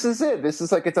 this is it. This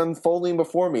is like, it's unfolding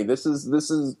before me. This is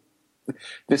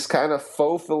this kind of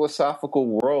faux philosophical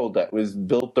world that was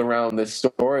built around this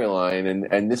storyline,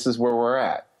 and this is where we're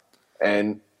at.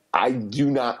 And I do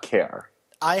not care.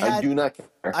 I do not care.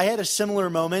 I had a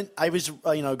similar moment. I was,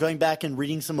 going back and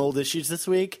reading some old issues this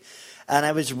week, and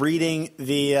I was reading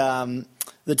the Tom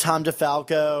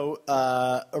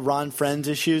DeFalco, Ron Friends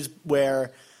issues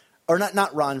where. Or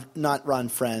not Ron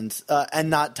Friends, and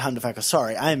not Tom DeFalco.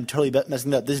 Sorry, I am totally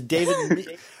messing up. This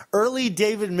early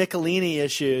David Michelini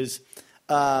issues,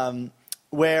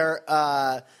 where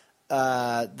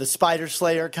the Spider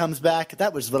Slayer comes back.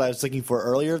 That was what I was looking for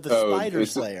earlier. The Spider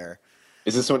Slayer.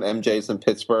 Is this when MJ's in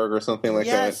Pittsburgh or something like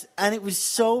that? Yes, and it was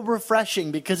so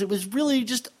refreshing because it was really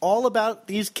just all about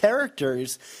these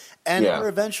characters and her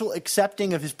eventual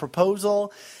accepting of his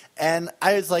proposal. And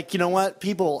I was like, you know what?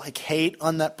 People like hate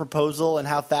on that proposal and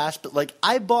how fast, but like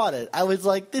I bought it. I was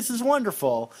like, this is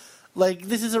wonderful. Like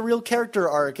this is a real character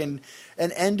arc and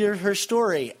ended her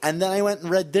story. And then I went and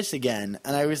read this again,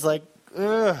 and I was like,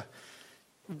 ugh,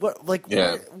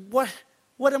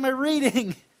 what am I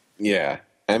reading? Yeah,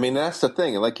 I mean that's the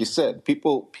thing. And like you said,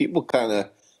 people kind of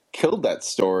killed that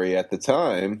story at the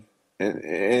time,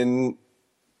 and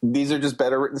these are just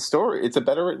better written story. It's a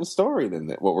better written story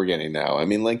than what we're getting now. I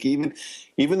mean, like even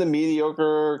the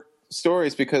mediocre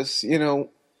stories, because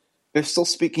they're still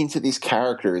speaking to these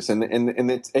characters, and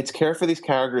it's care for these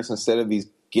characters instead of these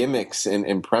gimmicks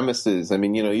and premises. I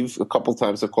mean, you've a couple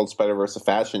times have called Spider-Verse a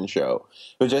fashion show,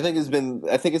 which I think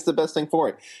it's the best thing for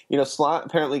it. Slott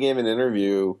apparently gave an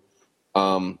interview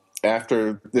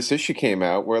after this issue came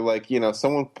out where like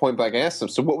someone point blank asked him,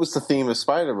 so what was the theme of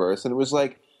Spider-Verse? And it was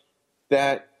like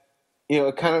that.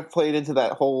 It kind of played into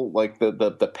that whole like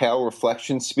the pale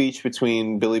reflection speech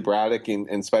between Billy Braddock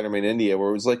and Spider-Man India,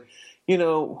 where it was like,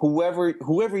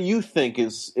 whoever you think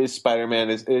is Spider-Man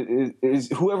is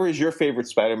whoever is your favorite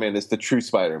Spider-Man is the true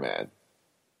Spider-Man.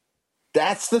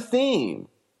 That's the theme.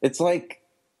 It's like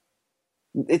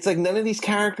none of these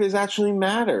characters actually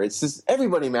matter. It's just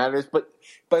everybody matters, but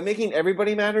by making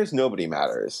everybody matters, nobody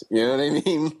matters. You know what I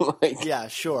mean? Like, yeah,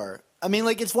 sure. I mean,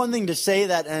 like, it's one thing to say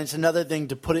that, and it's another thing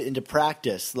to put it into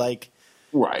practice. Like,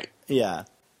 right? Yeah.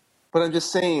 But I'm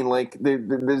just saying, like,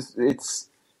 it's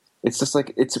just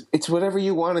like it's whatever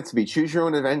you want it to be. Choose your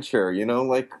own adventure.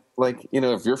 Like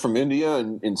if you're from India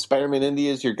and Spider-Man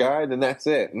India is your guide, then that's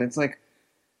it. And it's like,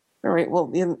 all right, well,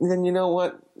 then you know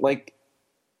what? Like,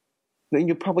 then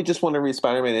you probably just want to read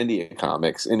Spider-Man India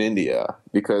comics in India,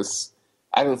 because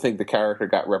I don't think the character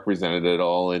got represented at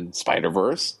all in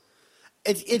Spider-Verse.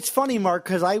 It's funny, Mark,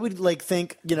 because I would like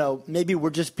think maybe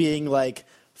we're just being like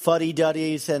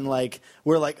fuddy-duddies and like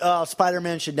we're like, oh,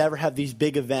 Spider-Man should never have these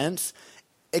big events,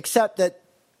 except that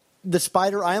the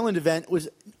Spider Island event was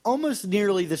almost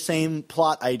nearly the same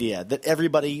plot idea, that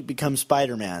everybody becomes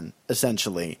Spider-Man,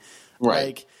 essentially. Right.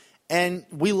 Like, and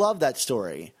we love that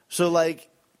story. So, like,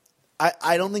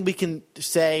 I don't think we can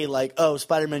say, like, oh,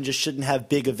 Spider-Man just shouldn't have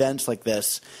big events like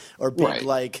this or big, Right.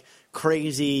 like,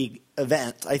 crazy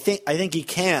events. I think he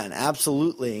can,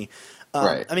 absolutely.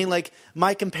 Right. I mean, like,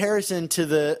 my comparison to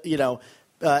the,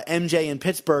 MJ in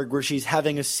Pittsburgh where she's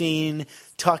having a scene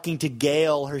talking to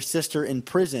Gail, her sister, in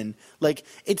prison. Like,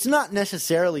 it's not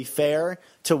necessarily fair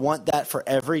to want that for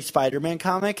every Spider-Man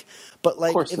comic, but like,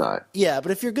 Of course not. Yeah,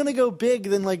 but if you're gonna go big,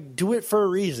 then like do it for a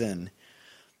reason.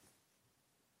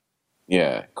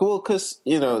 Yeah, cool. Because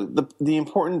the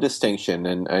important distinction,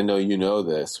 and I know you know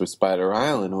this with Spider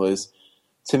Island, was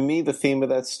to me the theme of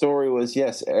that story was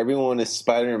yes, everyone is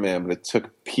Spider-Man, but it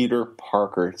took Peter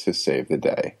Parker to save the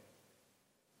day.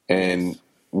 And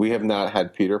we have not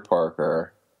had Peter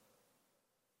Parker,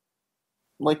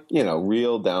 like,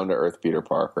 real down-to-earth Peter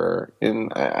Parker,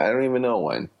 and I don't even know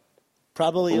when.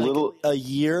 Probably a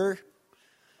year.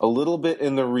 A little bit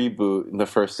in the reboot in the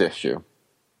first issue.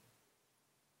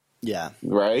 Yeah.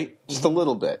 Right? Just a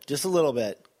little bit. Just a little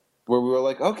bit. Where we were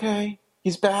like, okay,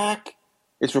 he's back.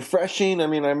 It's refreshing. I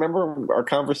mean, I remember our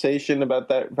conversation about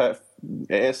that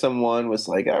ASM1 was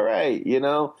like, all right,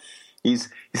 He's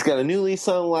got a new lease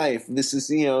on life. This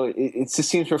is, it just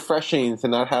seems refreshing to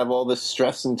not have all this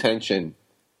stress and tension.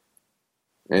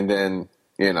 And then,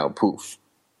 poof.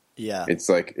 Yeah. It's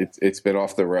like it's been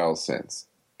off the rails since.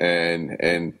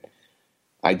 And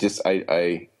I've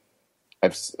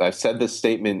said this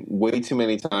statement way too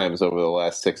many times over the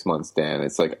last 6 months, Dan.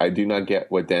 It's like I do not get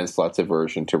what Dan Slott's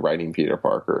aversion to writing Peter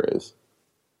Parker is.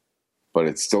 But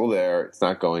it's still there. It's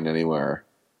not going anywhere.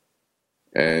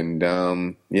 And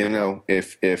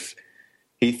if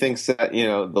he thinks that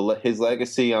his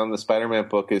legacy on the Spider-Man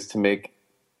book is to make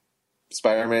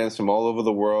Spider-Mans from all over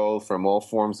the world, from all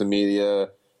forms of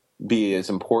media, be as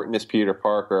important as Peter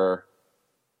Parker,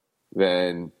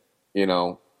 then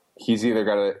he's either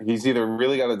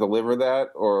really got to deliver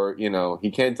that, or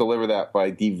he can't deliver that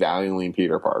by devaluing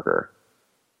Peter Parker.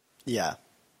 Yeah,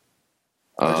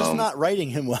 or just not writing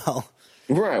him well.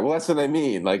 Right. Well, that's what I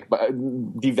mean. Like,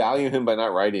 devalue him by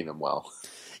not writing him well.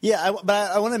 Yeah,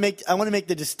 but I want to make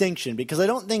the distinction, because I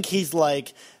don't think he's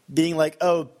like being like,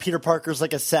 oh, Peter Parker's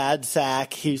like a sad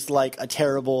sack. He's like a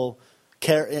terrible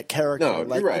character. No,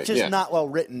 like, you're right. It's just not well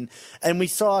written. And we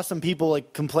saw some people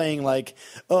like complaining like,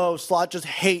 oh, Slott just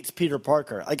hates Peter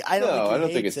Parker. Like, I don't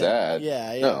think it's that.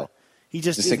 Yeah. No. He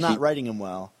just is not writing him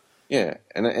well. Yeah,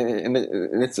 and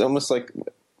it's almost like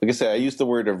I said, I use the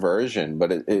word aversion,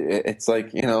 but it's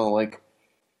like,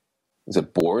 is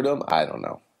it boredom? I don't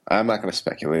know. I'm not going to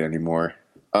speculate anymore.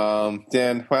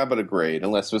 Dan, how about a grade?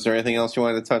 Was there anything else you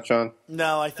wanted to touch on?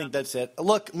 No, I think that's it.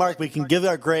 Look, Mark, we can give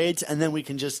our grades, and then we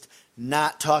can just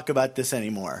not talk about this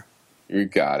anymore. You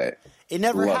got it. It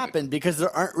never happened because there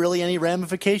aren't really any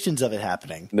ramifications of it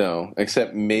happening. No,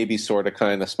 except maybe sort of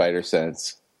kind of Spider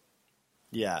Sense.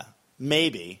 Yeah,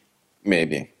 maybe.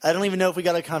 Maybe. I don't even know if we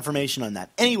got a confirmation on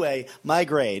that. Anyway, my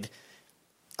grade.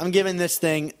 I'm giving this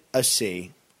thing a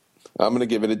C. I'm going to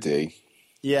give it a D.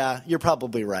 Yeah, you're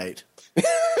probably right.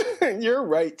 You're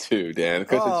right too, Dan,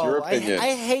 because it's your opinion.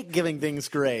 I hate giving things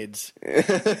grades.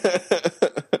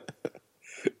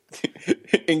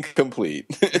 Incomplete.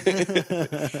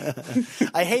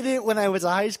 I hated it when I was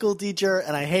a high school teacher,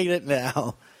 and I hate it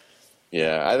now.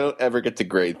 Yeah, I don't ever get to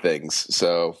grade things,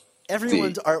 so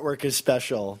everyone's artwork is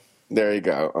special. There you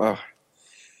go. Oh.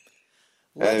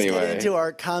 Let's get into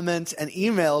our comments and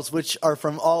emails, which are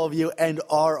from all of you and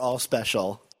are all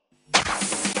special.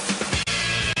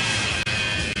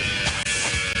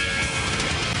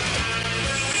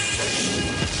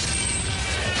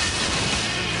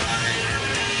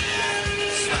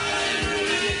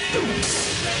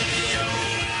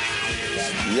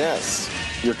 Yes,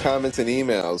 your comments and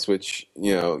emails, which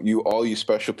you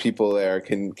special people there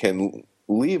can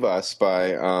leave us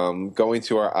by going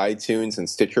to our iTunes and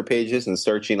Stitcher pages and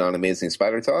searching on Amazing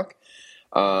Spider Talk.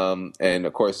 And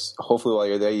of course, hopefully while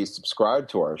you're there, you subscribe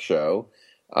to our show.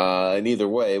 And either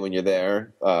way, when you're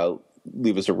there,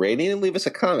 leave us a rating and leave us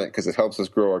a comment, because it helps us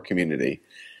grow our community.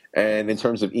 And in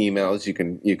terms of emails, you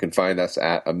can find us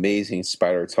at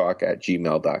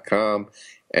amazingspidertalk@gmail.com.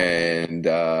 And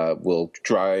we'll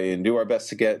try and do our best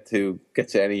to get to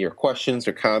any of your questions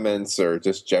or comments or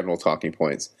just general talking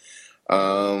points.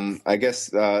 I guess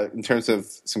in terms of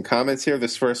some comments here,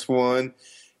 this first one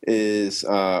is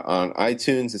on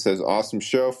iTunes. It says, awesome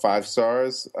show, 5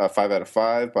 stars, 5 out of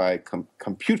 5 by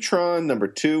Computron, number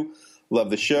 2. Love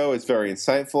the show. It's very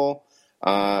insightful.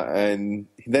 And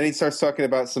then he starts talking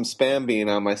about some spam being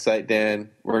on my site, Dan.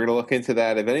 We're going to look into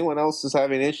that. If anyone else is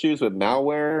having issues with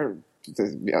malware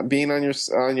being on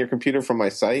your computer from my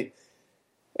site,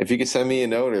 if you could send me a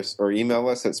note or email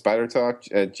us at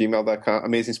spidertalk@gmail.com,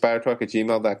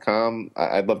 amazingspidertalk@gmail.com,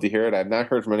 I'd love to hear it. I've not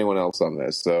heard from anyone else on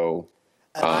this. So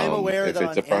I'm aware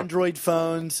that on Android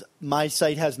phones, my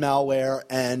site has malware,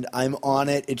 and I'm on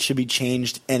it. It should be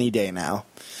changed any day now.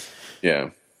 Yeah.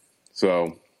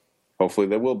 So hopefully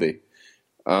there will be.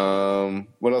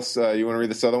 What else? You want to read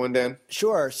this other one, Dan?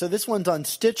 Sure. So this one's on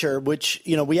Stitcher, which,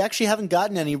 we actually haven't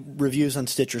gotten any reviews on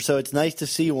Stitcher, so it's nice to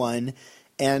see one.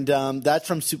 And that's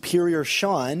from Superior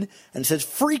Sean, and it says,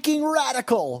 freaking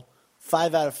radical!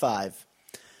 5 out of 5.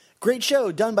 Great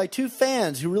show done by two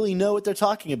fans who really know what they're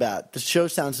talking about. The show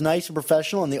sounds nice and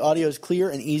professional, and the audio is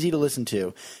clear and easy to listen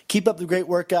to. Keep up the great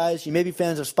work, guys. You may be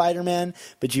fans of Spider-Man,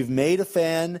 but you've made a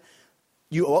fan...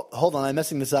 hold on, I'm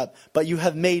messing this up. But you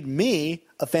have made me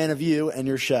a fan of you and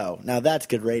your show. Now that's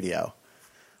good radio.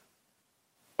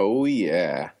 Oh,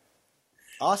 yeah.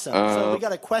 Awesome. So we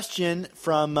got a question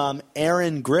from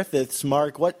Aaron Griffiths.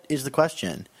 Mark, what is the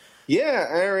question? Yeah,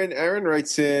 Aaron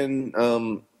writes in,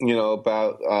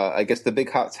 about, I guess, the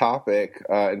big hot topic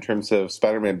in terms of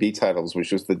Spider-Man B titles,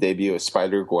 which was the debut of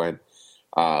Spider-Gwen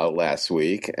last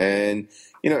week. And,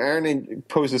 Aaron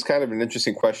poses kind of an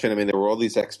interesting question. I mean, there were all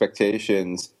these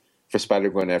expectations for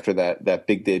Spider-Gwen after that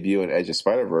big debut in Edge of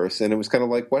Spider-Verse. And it was kind of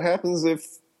like, what happens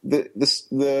if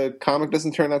the comic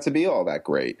doesn't turn out to be all that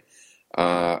great?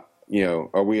 Are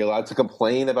we allowed to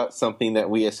complain about something that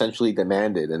we essentially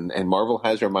demanded? And Marvel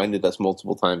has reminded us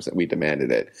multiple times that we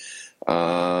demanded it.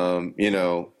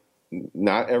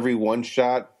 Not every one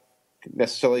shot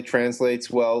necessarily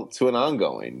translates well to an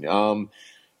ongoing.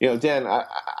 Dan, I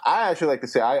actually like to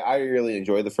say I really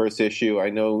enjoyed the first issue. I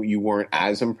know you weren't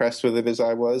as impressed with it as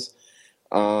I was.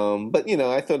 But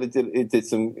I thought it did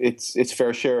its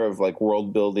fair share of like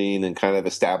world building and kind of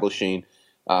establishing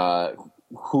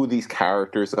who these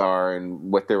characters are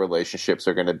and what their relationships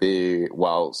are going to be,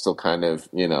 while still kind of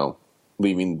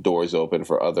leaving doors open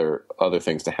for other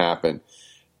things to happen.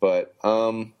 But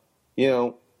I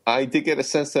did get a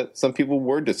sense that some people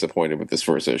were disappointed with this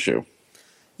first issue.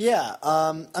 Yeah,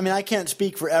 I can't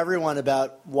speak for everyone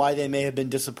about why they may have been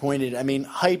disappointed. I mean,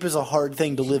 hype is a hard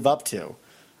thing to live up to.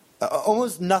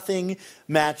 Almost nothing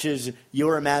matches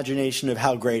your imagination of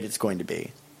how great it's going to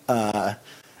be.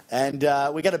 And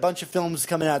we got a bunch of films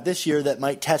coming out this year that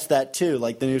might test that too,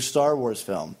 like the new Star Wars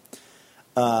film.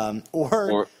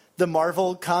 Or the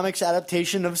Marvel Comics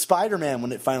adaptation of Spider-Man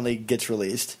when it finally gets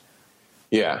released.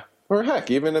 Yeah. Or heck,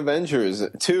 even Avengers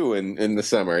 2 in the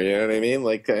summer, you know what I mean?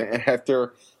 Like,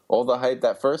 after all the hype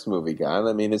that first movie got,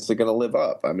 I mean, is it going to live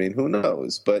up? I mean, who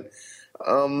knows? But,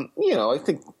 I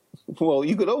think,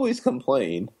 you could always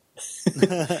complain.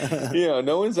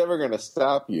 No one's ever going to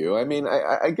stop you. I mean,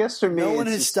 I guess for me, no one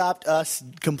has stopped us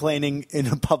complaining in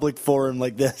a public forum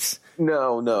like this.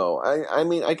 No. I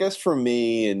mean, I guess for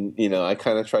me, and I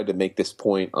kind of tried to make this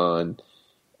point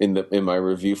in my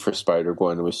review for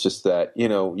Spider-Gwen, it was just that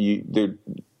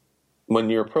when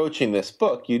you're approaching this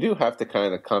book, you do have to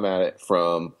kind of come at it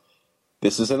from,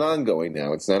 this is an ongoing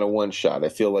now. It's not a one shot. I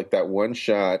feel like that one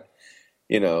shot.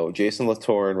 Jason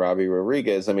Latour and Robbie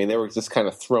Rodriguez, I mean, they were just kind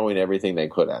of throwing everything they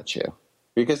could at you,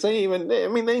 because they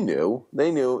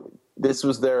knew this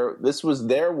was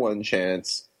their one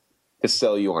chance to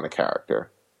sell you on a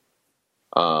character.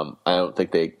 I don't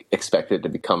think they expected it to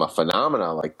become a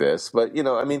phenomenon like this, but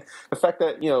the fact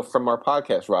that from our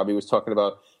podcast, Robbie was talking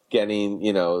about getting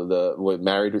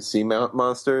Married with Sea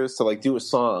Monsters to do a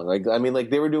song,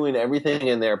 they were doing everything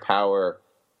in their power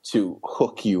to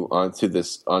hook you onto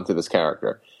this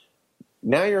character.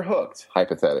 Now you're hooked,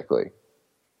 hypothetically.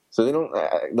 So they don't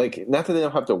not that they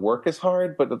don't have to work as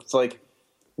hard, but it's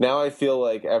now I feel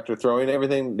like after throwing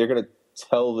everything, they're going to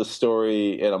tell the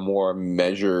story in a more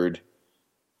measured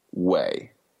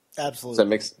way.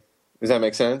 Absolutely. Does that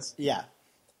make sense? Yeah.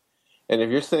 And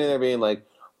if you're sitting there being like,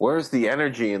 where's the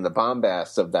energy and the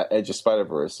bombast of that Edge of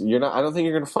Spider-Verse? I don't think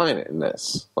you're going to find it in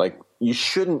this. You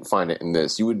shouldn't find it in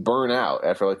this. You would burn out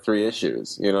after 3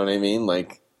 issues. You know what I mean?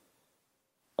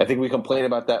 I think we complain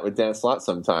about that with Dan Slott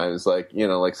sometimes.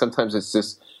 Sometimes it's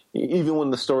just, even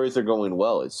when the stories are going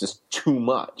well, it's just too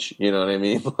much. You know what I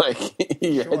mean?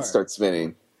 Your head starts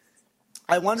spinning.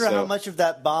 I wonder how much of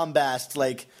that bombast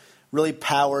really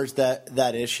powers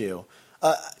that issue.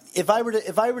 If I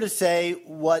were to say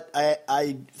what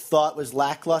I thought was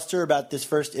lackluster about this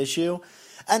first issue,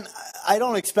 and I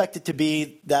don't expect it to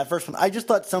be that first one. I just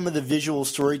thought some of the visual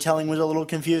storytelling was a little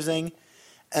confusing,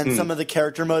 and some of the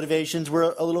character motivations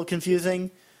were a little confusing.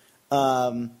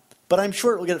 But I'm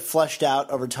sure it will get fleshed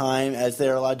out over time as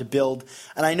they're allowed to build.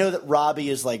 And I know that Robbie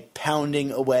is like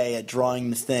pounding away at drawing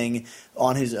this thing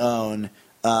on his own.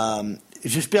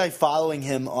 Just by following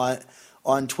him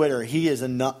on Twitter, he is a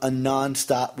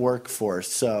nonstop workforce.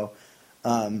 So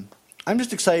I'm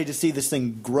just excited to see this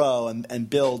thing grow and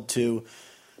build to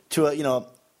a,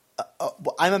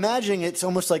 I'm imagining it's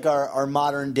almost like our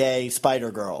modern day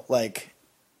Spider-Girl.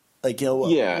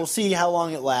 We'll see how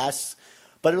long it lasts.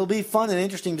 But it'll be fun and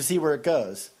interesting to see where it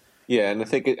goes. Yeah, and I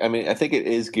think it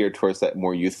is geared towards that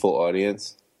more youthful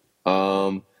audience.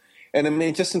 And I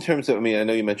mean, just in terms of, I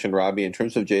know you mentioned Robbie. In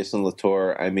terms of Jason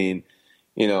Latour, I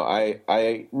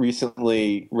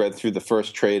recently read through the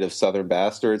first trade of Southern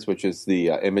Bastards, which is the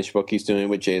Image book he's doing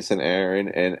with Jason Aaron,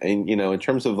 and in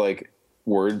terms of like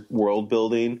world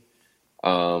building,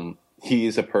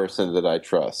 he's a person that I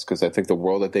trust because I think the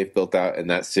world that they've built out in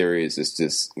that series is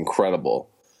just incredible.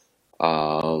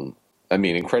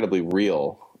 Incredibly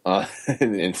real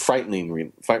and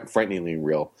frighteningly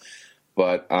real.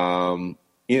 But I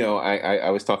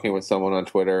was talking with someone on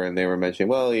Twitter, and they were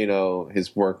mentioning,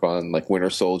 his work on like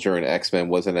Winter Soldier and X-Men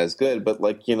wasn't as good. But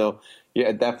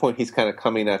at that point, he's kind of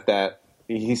coming at that.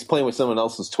 He's playing with someone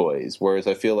else's toys, whereas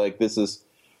I feel like this is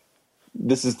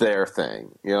their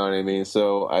thing. You know what I mean?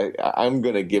 So I'm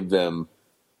going to give them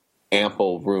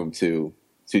ample room to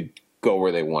go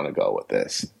where they want to go with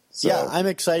this. So. Yeah, I'm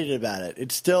excited about it.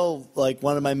 It's still like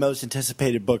one of my most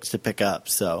anticipated books to pick up.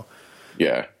 So,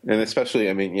 yeah, and especially,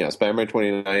 Spider-Man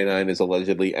 2099 is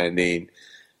allegedly ending.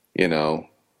 The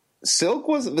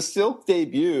Silk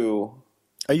debut.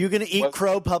 Are you going to eat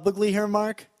crow publicly here,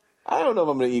 Mark? I don't know if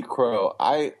I'm going to eat crow.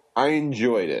 I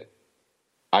enjoyed it.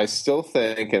 I still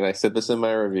think, and I said this in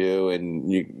my review, and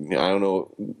I don't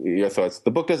know your thoughts.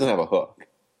 The book doesn't have a hook.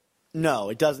 No,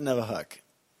 it doesn't have a hook.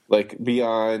 Like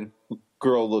beyond.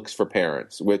 Girl looks for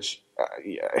parents, which,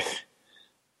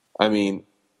 when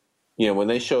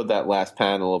they showed that last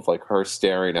panel of like her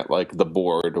staring at like the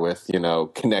board with,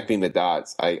 connecting the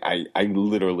dots, I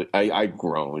literally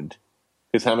groaned.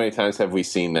 Because how many times have we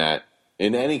seen that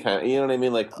in any kind of, you know what I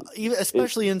mean? Like,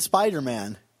 especially in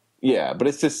Spider-Man. Yeah, but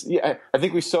it's just, I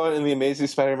think we saw it in The Amazing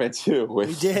Spider-Man 2.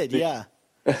 We did, yeah.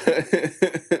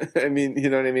 I mean,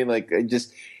 you know what I mean? Like, I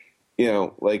just,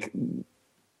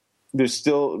 there's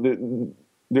still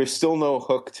no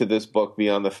hook to this book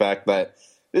beyond the fact that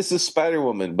this is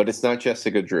Spider-Woman, but it's not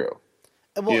Jessica Drew.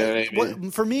 Well, you know what I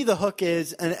mean? For me, the hook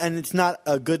is, and it's not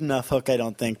a good enough hook, I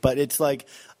don't think, but it's like,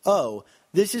 oh,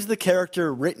 this is the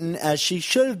character written as she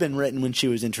should have been written when she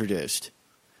was introduced.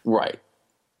 Right.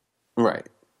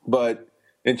 But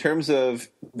in terms of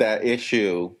that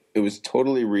issue, it was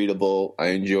totally readable. I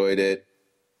enjoyed it.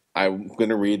 I'm going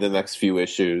to read the next few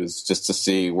issues just to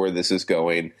see where this is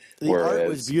going. The art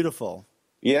was beautiful.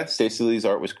 Yeah, Stacey Lee's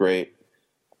art was great.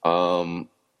 The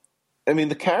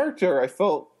character, I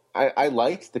felt I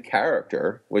liked the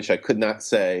character, which I could not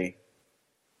say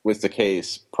was the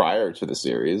case prior to the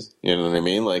series. You know what I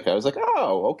mean? Like, I was like,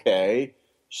 oh, okay.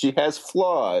 She has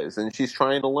flaws, and she's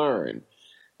trying to learn.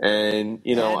 And,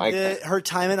 her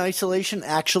time in isolation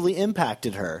actually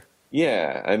impacted her.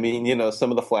 Yeah,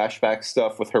 some of the flashback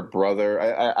stuff with her brother.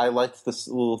 I liked the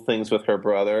little things with her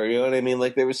brother. You know what I mean?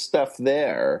 Like, there was stuff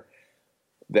there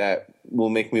that will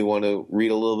make me want to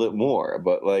read a little bit more.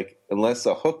 But, like, unless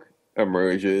a hook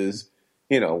emerges,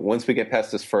 once we get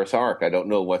past this first arc, I don't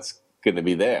know what's going to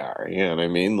be there. You know what I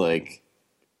mean? Like,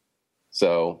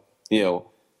 so,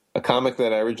 a comic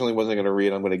that I originally wasn't going to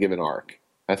read, I'm going to give an arc.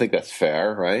 I think that's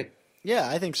fair, right? Yeah,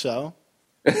 I think so.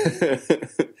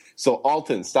 So,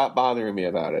 Alton, stop bothering me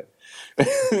about it.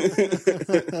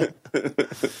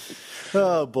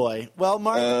 Oh, boy. Well,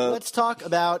 Mark, let's talk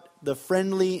about the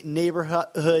Friendly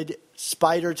Neighborhood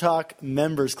Spider Talk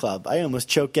Members Club. I almost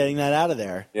choked getting that out of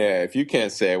there. Yeah, if you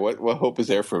can't say it, what hope is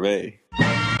there for me?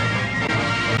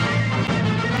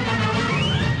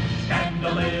 Stand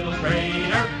a little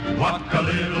straighter, walk a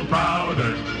little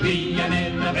prouder, be an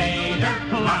innovator,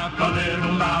 laugh a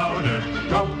little louder,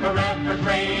 stroke a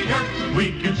refrigerator,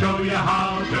 we can show you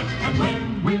how to, and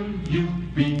when will you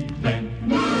be then?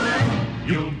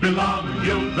 You'll belong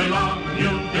to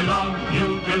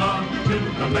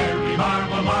the Merry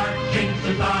Marvel Marching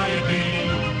Society.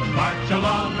 March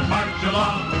along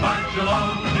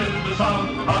to the song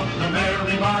of the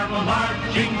Merry Marvel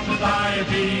Marching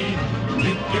Society.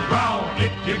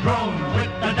 If you groan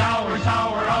with the dour,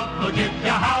 sour outlook, if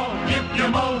you howl, if you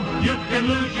moan, you can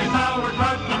lose your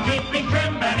sauerkraut from keeping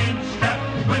trim and in step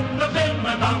with the vim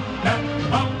and outstep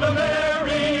of the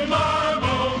Merry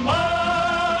Marvel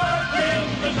Marching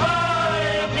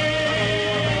Society.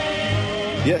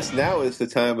 Yes, Yes, now is the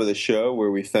time of the show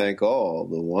where we thank all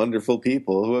the wonderful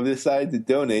people who have decided to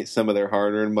donate some of their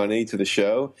hard-earned money to the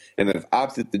show and have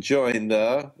opted to join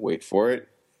the, wait for it,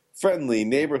 Friendly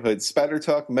Neighborhood Spider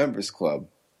Talk Members Club.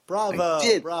 Bravo,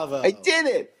 bravo. I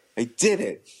did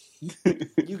it.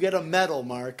 You get a medal,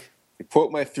 Mark. To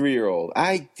quote my 3-year-old,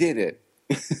 I did it.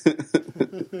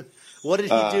 What did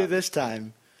he do this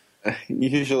time?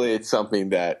 Usually it's something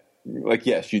that, like,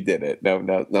 yes, you did it.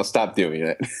 Now stop doing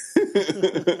it.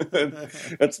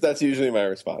 That's usually my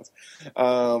response.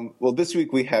 Well, this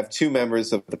week we have 2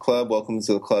 members of the club. Welcome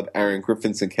to the club, Aaron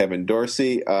Griffiths and Kevin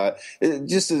Dorsey.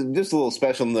 Just a little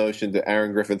special notion to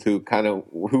Aaron Griffith, who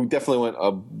definitely went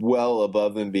well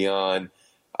above and beyond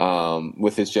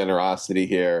with his generosity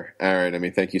here. Aaron, I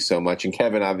mean, thank you so much, and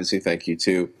Kevin, obviously, thank you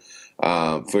too.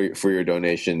 For your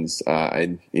donations,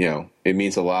 and it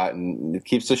means a lot, and it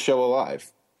keeps the show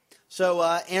alive. So,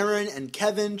 Aaron and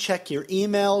Kevin, check your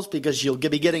emails because you'll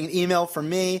be getting an email from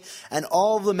me. And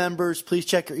all of the members, please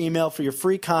check your email for your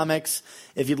free comics.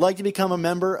 If you'd like to become a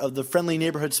member of the Friendly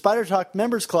Neighborhood Spider Talk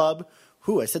Members Club,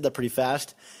 I said that pretty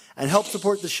fast, and help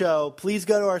support the show, please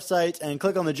go to our site and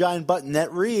click on the giant button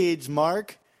that reads,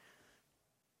 Mark,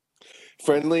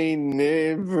 Friendly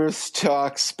Neighbors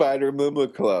Talk Spider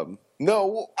Members Club.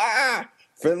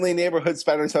 Friendly Neighborhood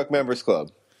Spider Talk Members Club.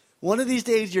 One of these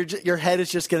days, your head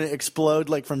is just going to explode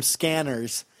like from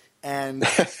scanners, and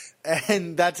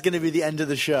and that's going to be the end of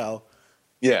the show.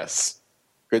 Yes,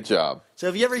 good job. So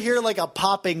if you ever hear like a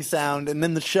popping sound and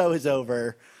then the show is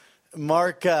over,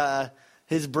 Mark,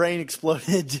 his brain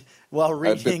exploded while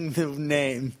reading the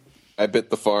name. I bit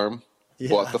the farm,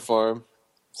 bought the farm,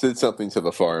 said something to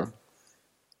the farm.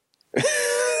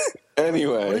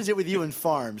 Anyway. What is it with you and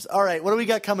farms? All right, what do we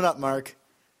got coming up, Mark?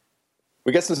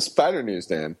 We got some spider news,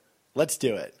 Dan. Let's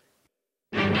do it.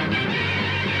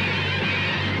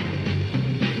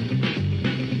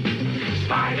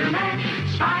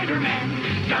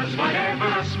 Spider-Man does whatever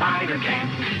a spider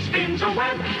can. Spins a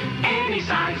web any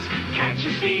size,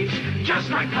 catches thieves just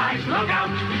like flies. Look out,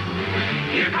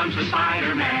 here comes the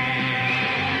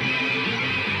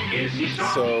Spider-Man. Is he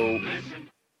strong? So,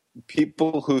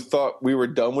 people who thought we were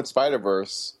done with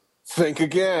Spider-Verse, think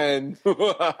again.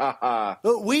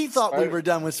 But we thought we were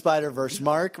done with Spider-Verse,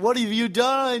 Mark. What have you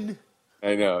done?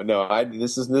 I know. No,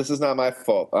 this is not my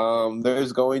fault.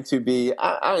 There's going to be.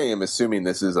 I am assuming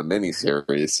this is a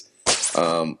miniseries.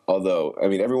 Although, I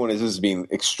mean, everyone is just being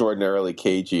extraordinarily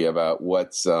cagey about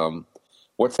what's an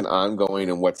ongoing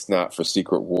and what's not for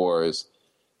Secret Wars.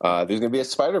 There's going to be a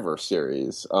Spider-Verse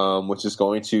series, which is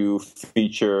going to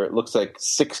feature, it looks like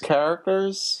 6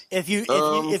 characters. If you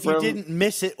didn't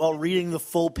miss it while reading the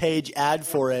full page ad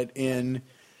for it in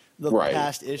the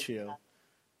past issue.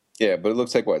 Yeah, but it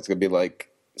looks like what? It's going to be like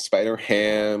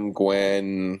Spider-Ham,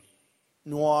 Gwen,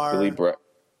 Noir. Billy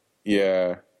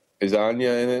yeah. Is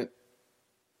Anya in it?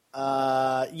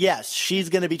 Yes, she's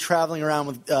going to be traveling around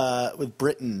with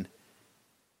Britain.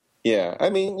 Yeah, I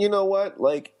mean, you know what?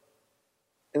 Like,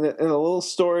 in a little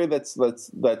story that's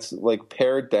like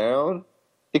pared down,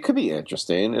 it could be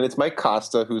interesting. And it's Mike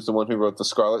Costa, who's the one who wrote the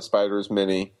Scarlet Spiders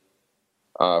mini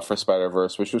for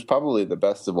Spider-Verse, which was probably the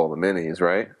best of all the minis,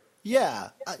 right? Yeah,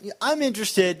 I'm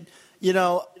interested. It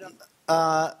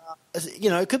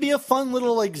could be a fun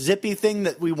little like zippy thing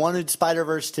that we wanted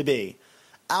Spider-Verse to be.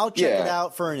 I'll check it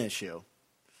out for an issue.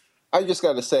 I just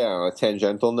got to say, on a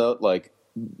tangential note, like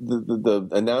the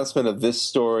announcement of this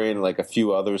story and like a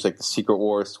few others, like the Secret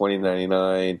Wars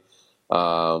 2099,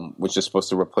 which is supposed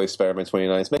to replace Spider-Man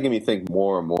 29, it's making me think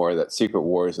more and more that Secret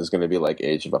Wars is going to be like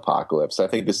Age of Apocalypse. I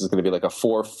think this is going to be like a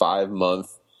 4 or 5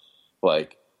 month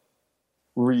like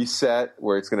reset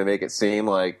where it's going to make it seem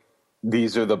like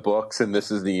these are the books and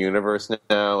this is the universe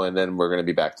now, and then we're going to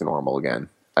be back to normal again.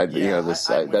 I'm with you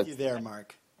there,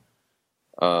 Mark.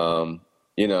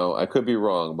 I could be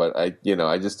wrong, but I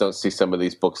just don't see some of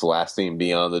these books lasting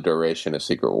beyond the duration of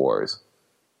Secret Wars.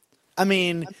 I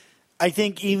mean, I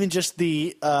think even just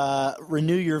the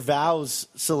renew your vows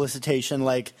solicitation,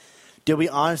 like, did we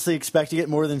honestly expect to get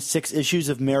more than 6 issues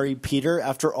of Mary Peter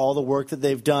after all the work that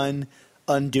they've done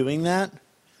undoing that?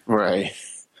 Right.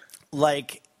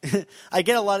 Like, I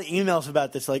get a lot of emails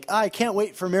about this, like, I can't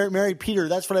wait for Mary Peter,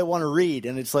 that's what I want to read.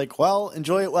 And it's like, well,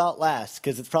 enjoy it while it lasts,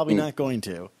 because it's probably not going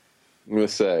to. I'm going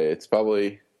to say, it's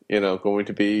probably, going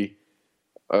to be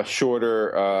a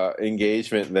shorter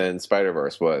engagement than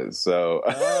Spider-Verse was. So.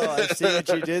 Oh, I see what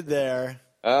you did there.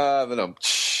 Now,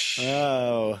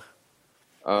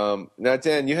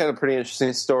 Dan, you had a pretty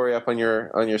interesting story up on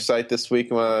your site this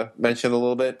week. You want to mention a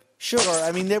little bit? Sure.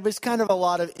 I mean, there was kind of a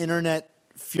lot of internet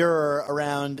furor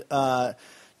around,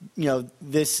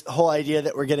 this whole idea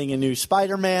that we're getting a new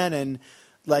Spider-Man, and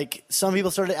like some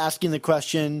people started asking the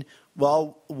question,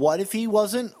 well, what if he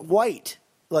wasn't white?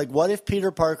 Like, what if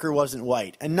Peter Parker wasn't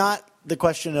white? And not the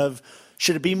question of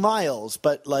should it be Miles,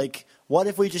 but like, what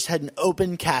if we just had an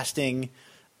open casting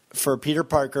for Peter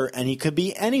Parker and he could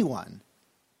be anyone?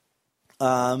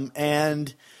 Dan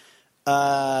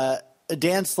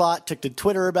Slott took to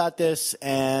Twitter about this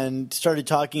and started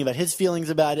talking about his feelings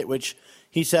about it, which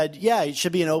he said, yeah, it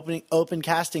should be an open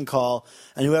casting call,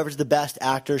 and whoever's the best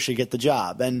actor should get the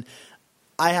job. And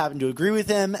I happen to agree with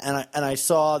him, and I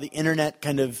saw the internet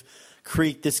kind of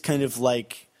create this kind of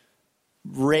like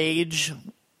rage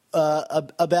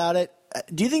about it.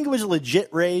 Do you think it was a legit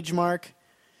rage, Mark?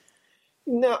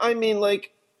 No, I mean,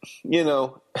 like, you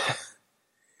know,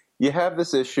 you have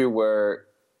this issue where,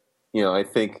 you know, I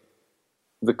think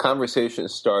the conversation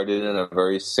started in a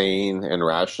very sane and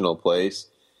rational place.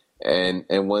 And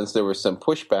once there was some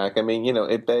pushback, I mean, you know,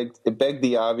 it begged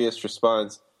the obvious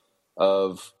response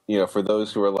of, you know, for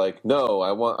those who are like, no,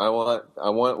 I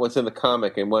want what's in the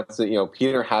comic, and what's, you know,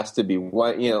 Peter has to be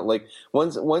white, you know, like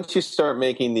once you start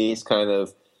making these kind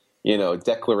of, you know,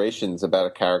 declarations about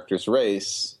a character's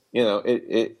race, you know,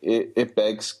 it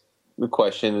begs the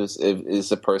question, is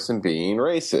the person being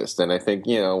racist? And I think,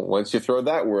 you know, once you throw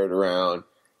that word around,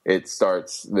 it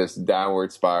starts this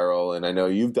downward spiral. And I know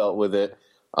you've dealt with it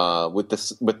with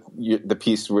the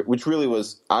piece, which really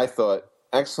was, I thought,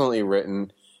 excellently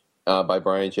written by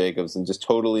Brian Jacobs, and just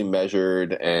totally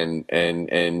measured and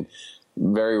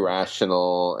very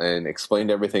rational, and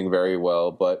explained everything very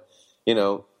well. But, you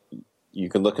know, you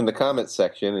can look in the comments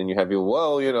section and you have people,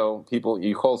 well, you know, people,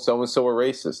 you call so-and-so a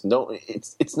racist. No,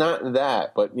 it's not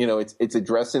that, but, you know, it's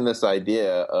addressing this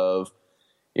idea of,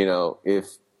 you know, if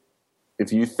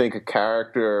you think a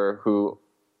character who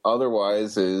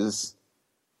otherwise is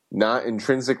not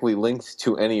intrinsically linked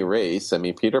to any race, I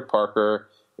mean, Peter Parker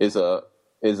is a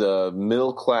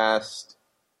middle-class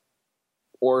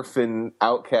orphan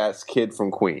outcast kid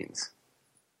from Queens.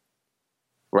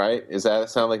 Right? Does that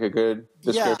sound like a good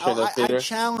description of Peter? I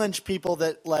challenge people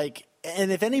that, like,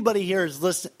 and if anybody here is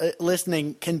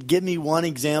listening can give me one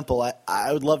example,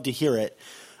 I would love to hear it,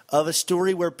 of a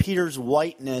story where Peter's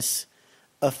whiteness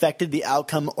affected the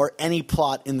outcome or any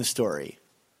plot in the story.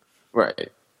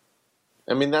 Right.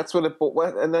 I mean, that's what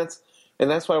and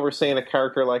that's why we're saying a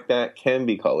character like that can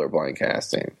be colorblind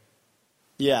casting.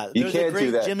 Yeah, you there's can't a great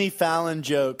do that. Jimmy Fallon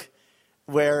joke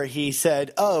where he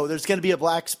said, "Oh, there's going to be a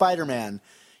black Spider-Man.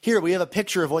 Here, we have a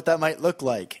picture of what that might look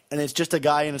like, and it's just a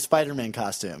guy in a Spider-Man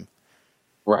costume."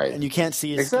 Right. And you can't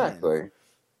see his skin. Exactly.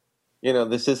 You know,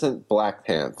 this isn't Black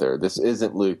Panther. This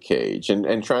isn't Luke Cage.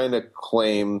 And trying to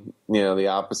claim, you know, the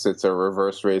opposites of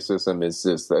reverse racism is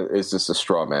just a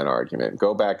straw man argument.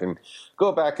 Go back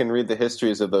and read the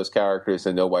histories of those characters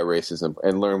and know why racism,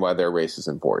 and learn why their race is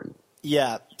important.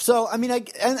 Yeah. So I mean,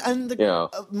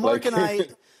 Mark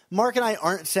and I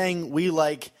aren't saying we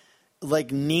like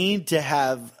need to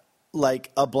have like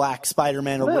a black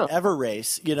Spider-Man or whatever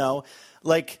race, you know,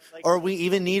 or we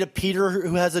even need a Peter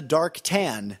who has a dark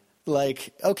tan.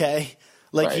 Like, okay,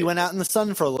 like right. He went out in the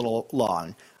sun for a little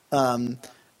long.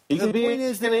 He can be an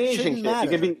Asian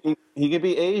kid. He can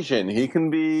be Asian. He can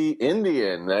be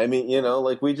Indian. I mean, you know,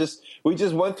 like we just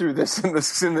went through this in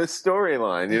this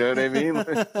storyline. You know what I mean?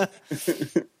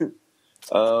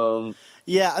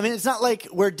 Yeah, I mean, it's not like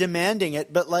we're demanding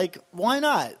it, but like, why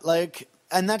not? Like,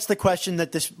 and that's the question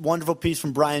that this wonderful piece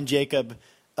from Brian Jacob,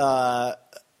 I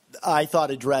thought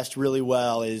addressed really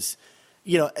well. Is,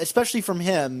 you know, especially from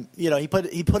him, you know, he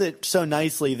put it so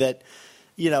nicely that,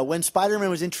 you know, when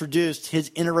Spider-Man was introduced, his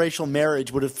interracial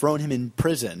marriage would have thrown him in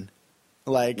prison.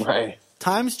 Like, right.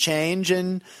 Times change,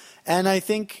 and I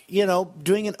think, you know,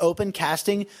 doing an open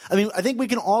casting. I mean, I think we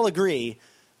can all agree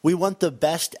we want the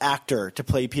best actor to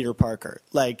play Peter Parker.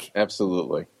 Like,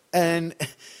 absolutely. And,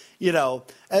 you know,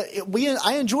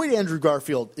 I enjoyed Andrew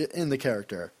Garfield in the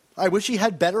character. I wish he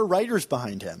had better writers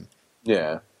behind him.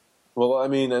 Yeah. Well, I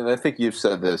mean, and I think you've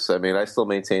said this. I mean, I still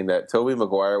maintain that Tobey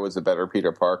Maguire was a better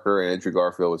Peter Parker and Andrew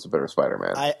Garfield was a better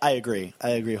Spider-Man. I agree.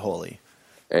 I agree wholly.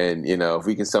 And, you know, if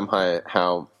we can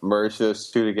somehow merge those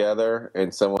two together,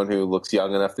 and someone who looks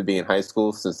young enough to be in high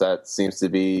school, since that seems to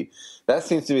be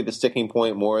the sticking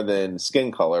point more than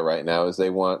skin color right now, is they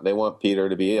want Peter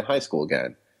to be in high school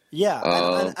again.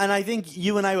 Yeah, and I think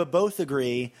you and I would both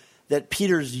agree that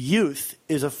Peter's youth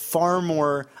is a far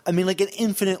more, I mean, like an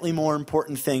infinitely more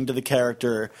important thing to the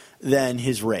character than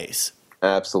his race.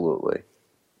 Absolutely.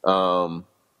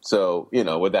 So, you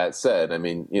know, with that said, I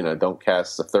mean, you know, don't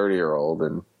cast a 30-year-old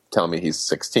and tell me he's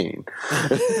 16.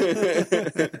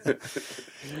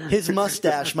 His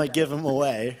mustache might give him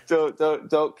away.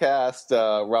 Don't cast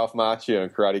Ralph Macchio in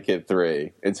Karate Kid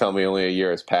 3 and tell me only a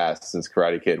year has passed since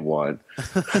Karate Kid 1.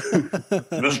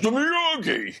 Mr.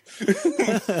 Miyagi!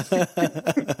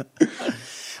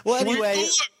 Well, anyway,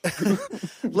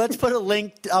 let's put a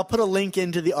link. I'll put a link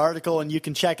into the article, and you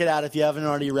can check it out if you haven't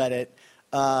already read it.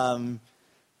 I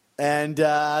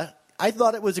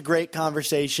thought it was a great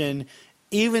conversation,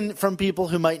 even from people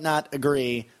who might not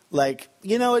agree. Like,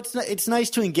 it's nice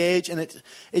to engage, and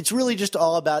it's really just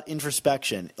all about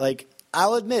introspection. Like,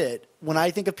 I'll admit it. When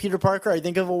I think of Peter Parker, I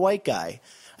think of a white guy,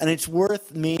 and it's worth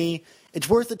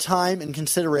the time and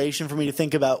consideration for me to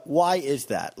think about, why is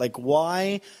that? Like,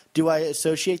 why do I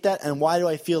associate that, and why do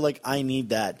I feel like I need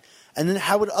that? And then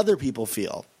how would other people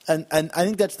feel? And I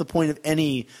think that's the point of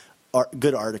any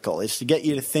good article, is to get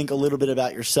you to think a little bit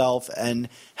about yourself and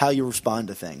how you respond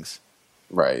to things.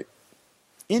 Right.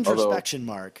 Introspection,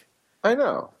 Mark. I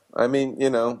know. I mean,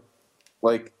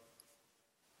 like,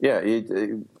 yeah,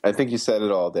 I think you said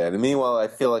it all, Dan. And meanwhile, I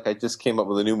feel like I just came up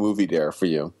with a new movie dare for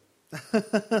you.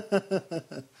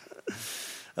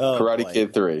 Karate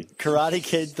Kid 3. Karate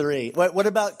Kid 3. What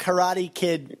about Karate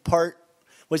Kid Part?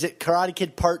 Was it Karate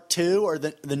Kid Part 2 or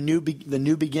the new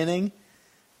beginning?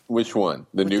 Which one?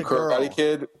 The new Karate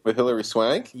Kid with Hilary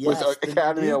Swank? Yes, with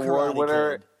Academy Award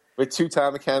winner, with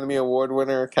 2-time Academy Award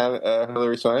winner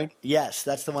Hilary Swank? Yes,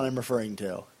 that's the one I'm referring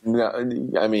to. No,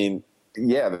 I mean,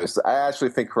 yeah. I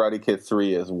actually think Karate Kid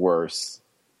 3 is worse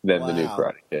than the new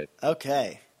Karate Kid.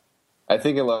 Okay. I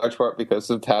think in large part because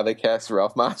of how they cast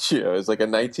Ralph Macchio as like a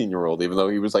 19-year-old, even though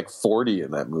he was like 40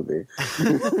 in that movie.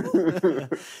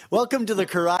 Welcome to the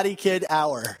Karate Kid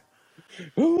Hour.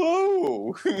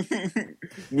 Hello,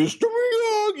 Mr.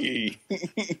 Miyagi.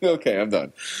 Okay, I'm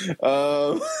done.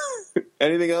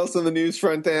 Anything else on the news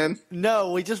front, Dan?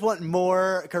 No, we just want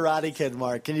more Karate Kid,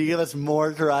 Mark. Can you give us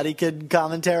more Karate Kid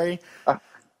commentary?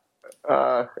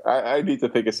 I need to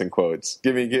think of some quotes.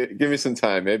 Give me some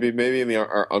time. Maybe in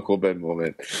our Uncle Ben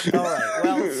moment. All right.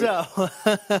 Well,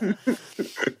 so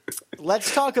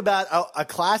let's talk about a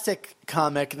classic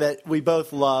comic that we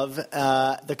both love.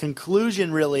 The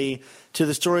conclusion, really, to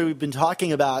the story we've been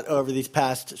talking about over these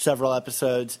past several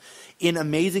episodes in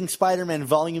Amazing Spider-Man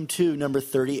Volume 2, number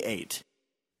 38.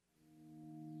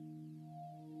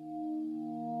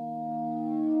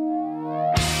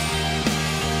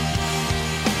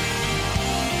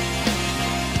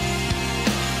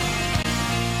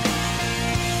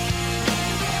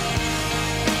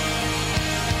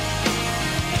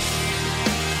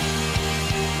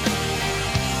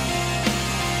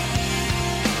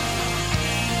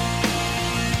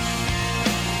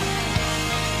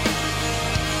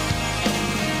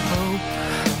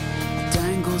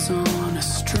 On a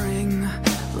string,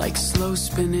 like slow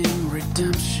spinning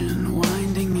redemption,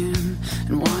 winding in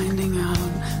and winding out.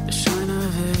 The shine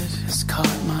of it has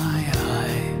caught my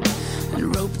eye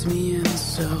and roped me in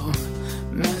so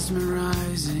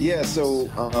mesmerizing. Yeah, so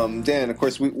Dan, of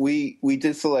course, we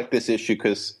did select this issue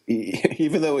because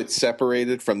even though it's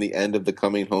separated from the end of the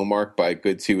Coming Home arc by a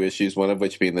good 2 issues, one of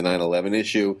which being the 9/11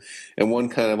 issue, and one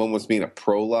kind of almost being a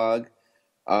prologue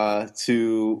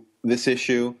to this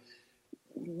issue.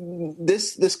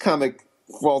 This comic,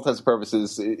 for all intents and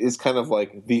purposes, is kind of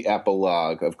like the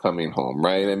epilogue of Coming Home,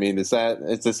 right? I mean, does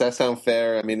that sound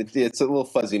fair? I mean, it's a little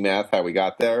fuzzy math how we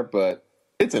got there, but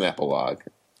it's an epilogue.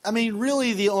 I mean,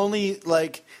 really, the only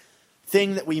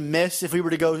thing that we miss if we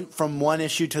were to go from one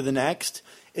issue to the next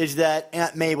is that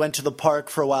Aunt May went to the park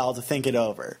for a while to think it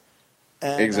over.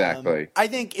 And, exactly. I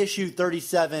think issue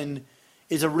 37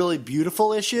 is a really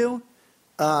beautiful issue.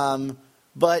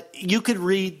 But you could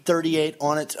read 38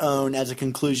 on its own as a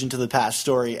conclusion to the past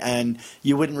story, and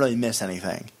you wouldn't really miss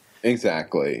anything.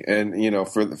 Exactly. And,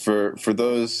 for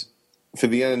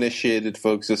the uninitiated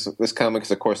folks, this comic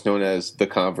is, of course, known as The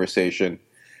Conversation.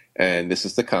 And this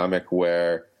is the comic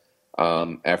where,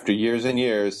 after years and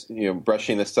years,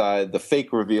 brushing aside the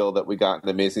fake reveal that we got in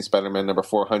Amazing Spider-Man number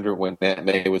 400 when Aunt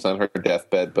May was on her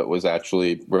deathbed but was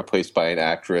actually replaced by an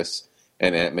actress,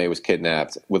 and Aunt May was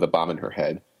kidnapped with a bomb in her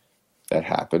head. That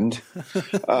happened.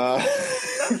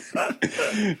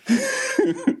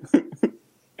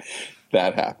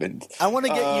 That happened. I want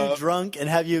to get you drunk and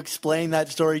have you explain that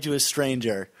story to a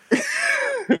stranger.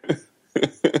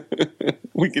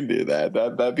 We can do that.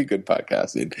 That'd be good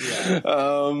podcasting. Yeah.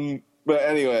 But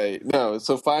anyway, no.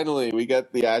 So finally, we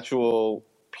get the actual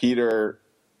Peter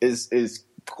is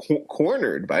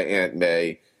cornered by Aunt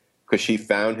May, because she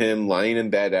found him lying in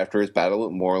bed after his battle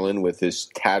with Moreland with his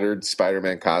tattered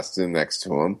Spider-Man costume next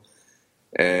to him.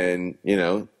 And,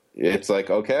 it's like,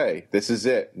 okay, this is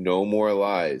it. No more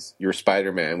lies. You're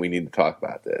Spider-Man. We need to talk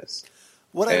about this.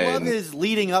 What I love is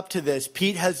leading up to this,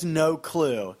 Pete has no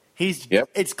clue.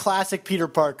 It's classic Peter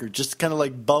Parker, just kind of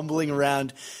like bumbling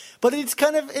around. But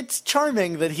it's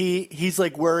charming that he's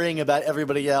like worrying about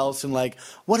everybody else and like,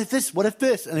 what if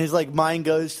this? And his like mind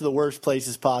goes to the worst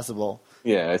places possible.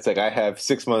 Yeah, it's like, I have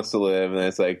 6 months to live, and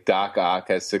it's like Doc Ock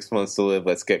has 6 months to live.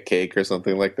 Let's get cake or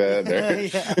something like that.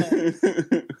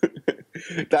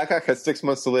 Doc Ock has 6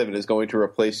 months to live and is going to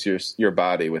replace your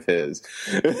body with his.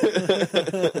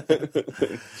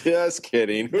 Just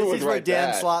kidding. This is where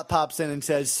Dan Slott pops in and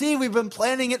says, "See, we've been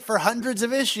planning it for hundreds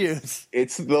of issues."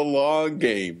 It's the long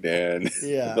game, Dan.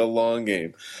 Yeah, the long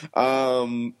game.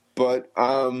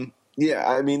 Yeah.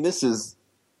 I mean, this is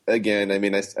again. I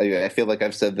mean, I feel like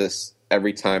I've said this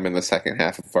every time in the second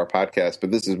half of our podcast,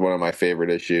 but this is one of my favorite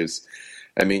issues.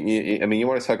 I mean, you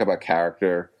want to talk about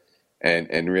character.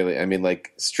 And really, I mean,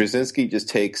 like, Straczynski just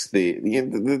takes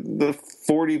the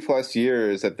 40 plus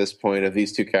years at this point of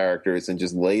these two characters and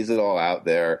just lays it all out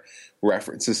there.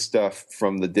 References stuff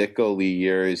from the Ditko Lee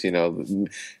years,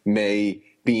 May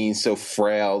being so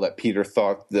frail that Peter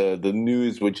thought the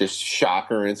news would just shock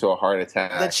her into a heart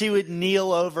attack, that she would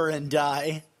kneel over and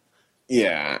die.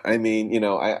 Yeah, I mean,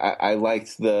 I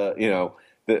liked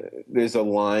there's a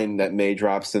line that May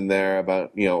drops in there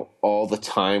about, all the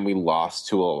time we lost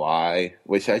to a lie,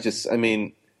 which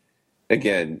again,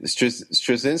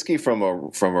 Straczynski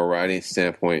from a writing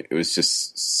standpoint, it was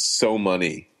just so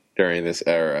money during this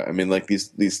era. I mean, like the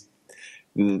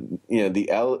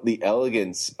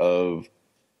elegance of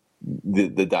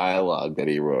the dialogue that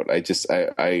he wrote. I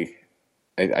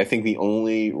think the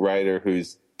only writer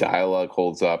whose dialogue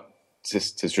holds up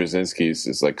just to Straczynski's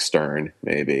is like Stern,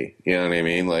 maybe. You know what I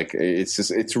mean? Like,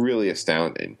 it's really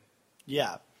astounding.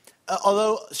 Yeah.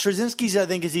 Although Straczynski's, I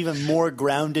think, is even more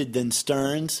grounded than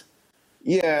Stern's.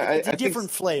 Yeah. It's a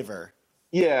different flavor.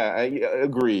 Yeah,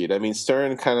 agreed. I mean,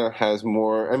 Stern kind of has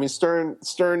more. I mean, Stern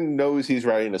knows he's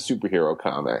writing a superhero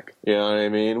comic. You know what I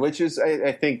mean? Which is,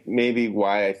 I think, maybe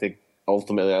why I think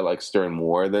ultimately I like Stern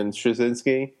more than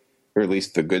Straczynski. Or at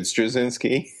least the good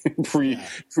Straczynski,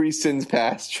 pre sins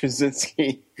past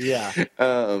Straczynski. Yeah.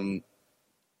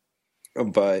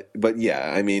 But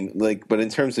yeah, I mean, like, but in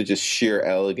terms of just sheer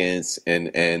elegance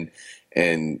and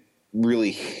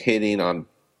really hitting on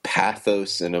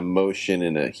pathos and emotion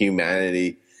and a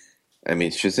humanity, I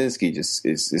mean, Straczynski just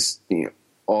is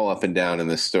all up and down in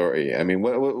this story. I mean,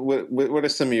 what are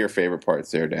some of your favorite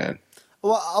parts there, Dan?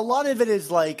 Well, a lot of it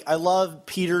is like, I love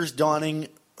Peter's dawning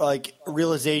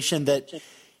realization that, he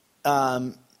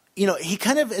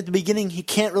kind of, at the beginning, he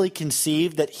can't really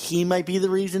conceive that he might be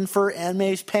the reason for Aunt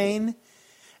May's pain,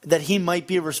 that he might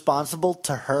be responsible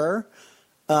to her.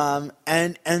 And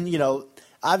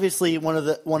obviously one of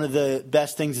the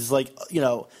best things is like,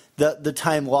 the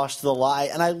time lost to the lie.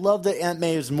 And I love that Aunt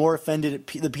May is more offended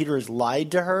that Peter has lied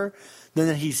to her than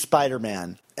that he's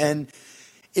Spider-Man. And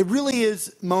it really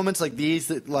is moments like these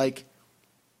that, like,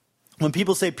 when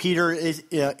people say Peter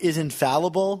is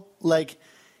infallible, like,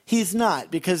 he's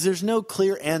not, because there's no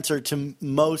clear answer to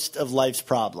most of life's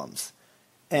problems.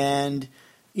 And,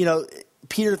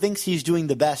 Peter thinks he's doing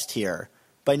the best here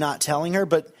by not telling her,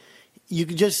 but you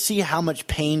can just see how much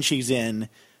pain she's in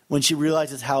when she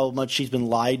realizes how much she's been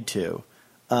lied to.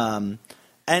 And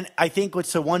I think what's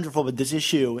so wonderful with this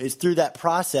issue is through that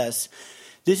process,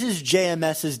 this is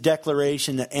JMS's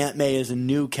declaration that Aunt May is a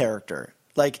new character.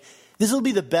 Like, this will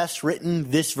be the best written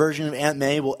this version of Aunt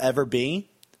May will ever be.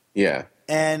 Yeah.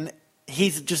 And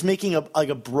he's just making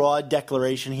a broad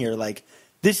declaration here. Like,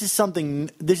 this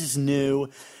is new,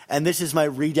 and this is my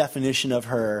redefinition of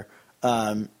her.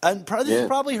 And this is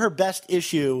probably her best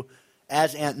issue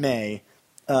as Aunt May.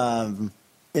 And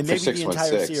maybe the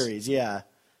entire series, yeah.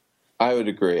 I would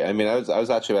agree. I mean, I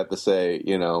was actually about to say,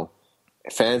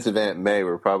 fans of Aunt May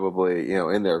were probably,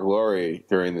 in their glory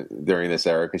during this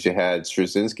era, because you had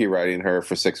Straczynski writing her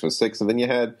for 616, and then you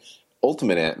had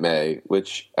Ultimate Aunt May,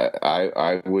 which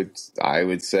I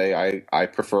would say I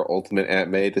prefer Ultimate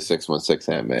Aunt May to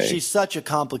 616 Aunt May. She's such a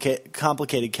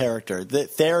complicated character. The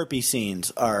therapy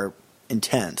scenes are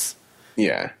intense.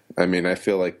 Yeah. I mean, I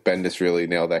feel like Bendis really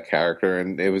nailed that character,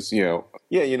 and it was,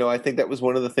 I think that was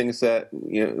one of the things that,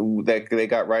 that they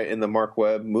got right in the Mark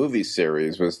Webb movie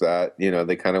series, was that,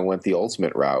 they kind of went the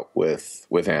ultimate route with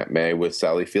Aunt May, with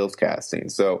Sally Field's casting.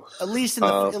 So at least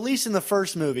in the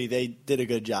first movie, they did a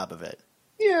good job of it.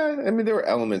 Yeah. I mean, there were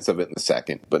elements of it in the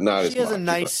second, but not as much. She has a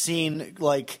nice scene,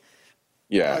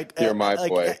 You're my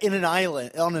boy. On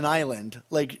an island.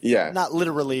 Like, not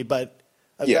literally, but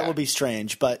that would be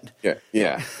strange, but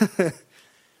yeah.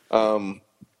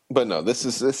 But no, this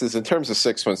is in terms of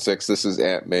 616. This is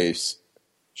Aunt May's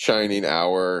shining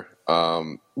hour.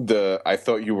 The "I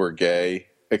thought you were gay"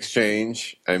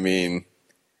 exchange. I mean,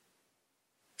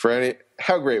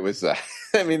 how great was that?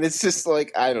 I mean, it's just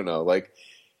like, I don't know. Like,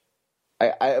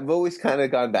 I've always kind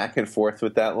of gone back and forth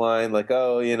with that line. Like,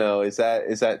 oh, is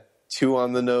that too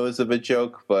on the nose of a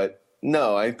joke? But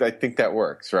no, I think that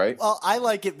works, right? Well, I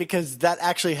like it because that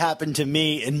actually happened to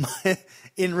me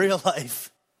in real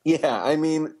life. Yeah, I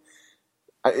mean,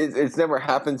 it's never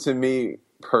happened to me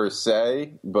per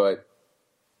se, but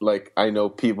like I know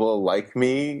people like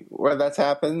me where that's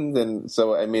happened, and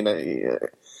so I mean,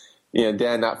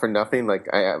 Dan, not for nothing. Like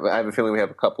I have a feeling we have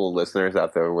a couple of listeners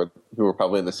out there who are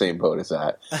probably in the same boat as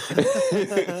that.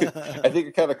 I think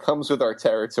it kind of comes with our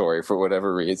territory for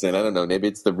whatever reason. I don't know. Maybe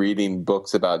it's the reading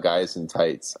books about guys in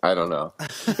tights. I don't know.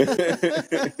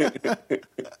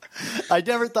 I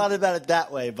never thought about it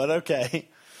that way, but okay.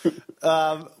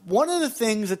 One of the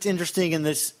things that's interesting in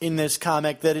this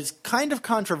comic that is kind of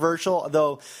controversial,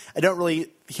 though I don't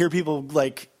really hear people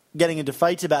like getting into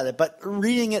fights about it, but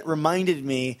reading it reminded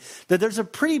me that there's a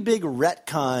pretty big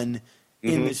retcon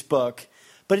in this book,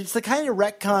 but it's the kind of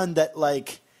retcon that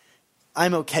like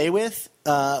I'm okay with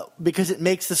because it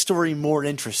makes the story more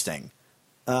interesting.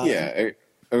 Are we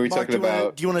Mark, talking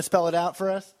about? Do you want to spell it out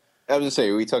for us? I was just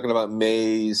saying, are we talking about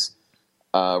May's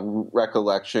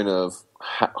recollection of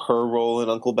her role in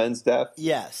Uncle Ben's death?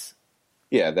 Yes.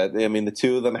 Yeah, the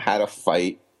two of them had a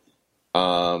fight,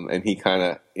 and he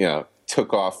kind of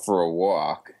took off for a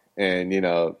walk, and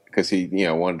because he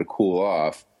wanted to cool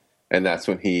off, and that's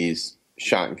when he's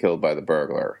shot and killed by the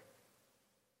burglar.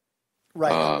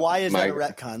 Right. And why is that a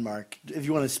retcon, Mark? If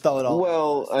you want to spell it all.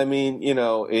 Well, I mean,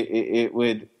 it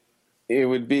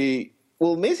would be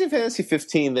Amazing Fantasy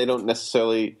 15. They don't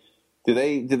necessarily. Do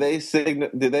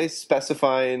they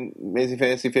specify in Amazing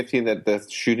Fantasy 15 that the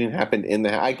shooting happened in the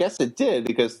house? I guess it did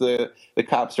because the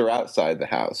cops are outside the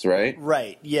house, right?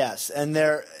 Right. Yes,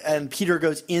 and Peter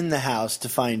goes in the house to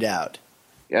find out.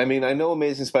 I mean, I know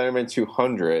Amazing Spider-Man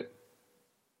 200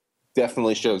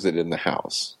 definitely shows it in the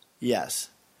house. Yes.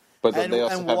 But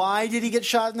why did he get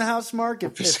shot in the house, Mark?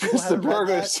 Because the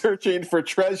burglar is searching for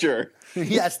treasure.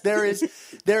 Yes, there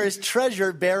is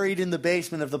treasure buried in the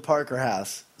basement of the Parker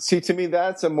house. See, to me,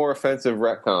 that's a more offensive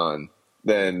retcon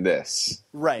than this.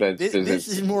 Right. This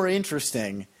is more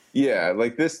interesting. Yeah,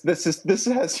 like this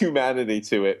has humanity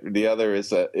to it. The other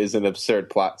is an absurd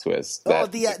plot twist.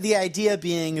 The idea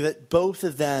being that both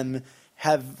of them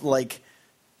have like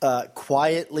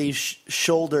quietly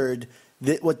shouldered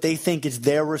what they think is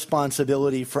their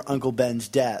responsibility for Uncle Ben's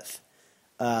death.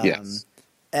 Yes.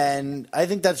 And I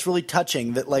think that's really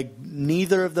touching that like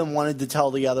neither of them wanted to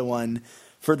tell the other one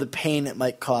for the pain it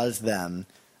might cause them.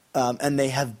 And they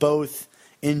have both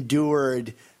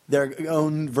endured their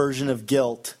own version of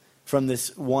guilt from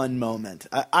this one moment.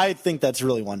 I think that's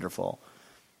really wonderful.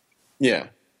 Yeah,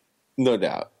 no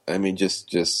doubt. I mean,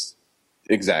 just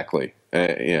exactly.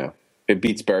 It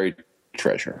beats buried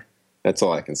treasure. That's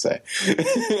all I can say.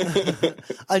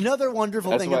 Another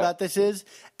wonderful thing about this is,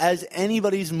 as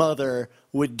anybody's mother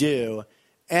would do,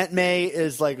 Aunt May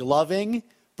is like loving,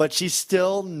 but she's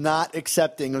still not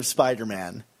accepting of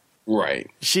Spider-Man. Right.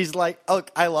 She's like, "Oh,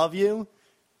 I love you,"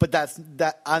 but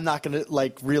I'm not going to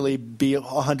like really be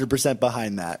 100%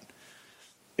 behind that.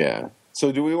 Yeah.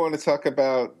 So, do we want to talk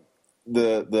about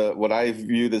the what I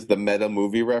viewed as the meta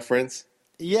movie reference?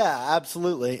 Yeah,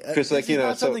 absolutely. Because, like,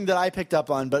 not something that I picked up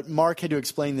on, but Mark had to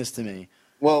explain this to me.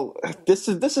 Well, this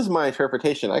is my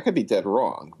interpretation. I could be dead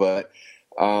wrong, but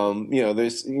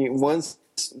there's once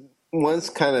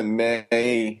kind of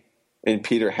May and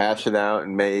Peter hash it out,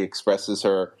 and May expresses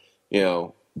her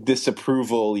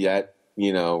disapproval yet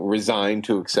resigned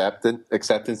to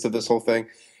acceptance of this whole thing.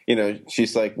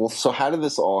 She's like, well, so how did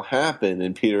this all happen?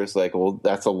 And Peter's like, well,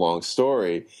 that's a long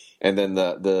story. And then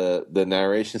the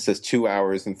narration says 2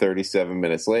 hours and 37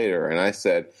 minutes later. And I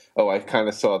said, oh, I kind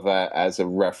of saw that as a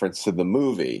reference to the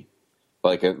movie,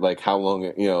 like how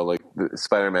long, like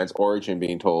Spider-Man's origin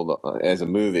being told as a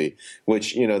movie,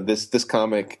 which, this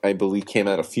comic, I believe, came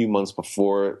out a few months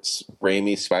before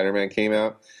Raimi's Spider-Man came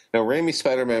out. Now, Raimi's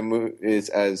Spider-Man is,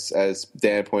 as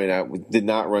Dan pointed out, did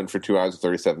not run for 2 hours and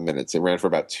 37 minutes. It ran for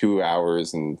about 2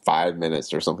 hours and 5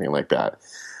 minutes or something like that.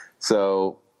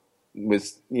 So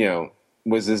was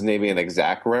this maybe an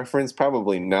exact reference?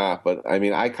 Probably not. But, I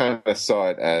mean, I kind of saw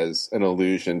it as an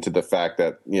allusion to the fact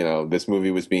that, this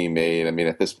movie was being made. I mean,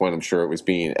 at this point, I'm sure it was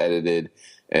being edited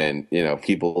and,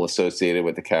 people associated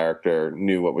with the character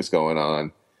knew what was going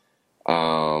on.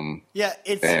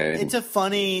 It's a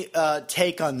funny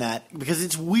take on that because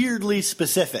it's weirdly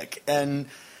specific, and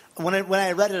when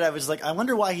I read it, I was like, I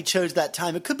wonder why he chose that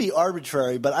time. It could be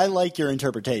arbitrary, but I like your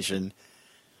interpretation.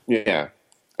 Yeah.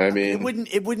 I mean,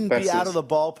 it wouldn't be out of the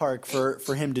ballpark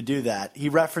for him to do that. He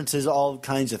references all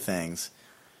kinds of things.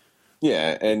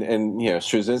 Yeah, and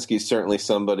Straczynski's certainly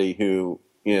somebody who,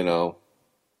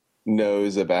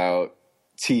 knows about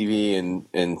TV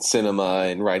and cinema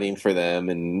and writing for them,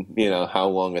 and how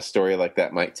long a story like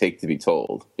that might take to be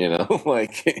told.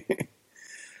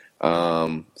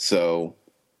 So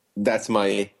that's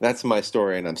my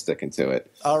story, and I'm sticking to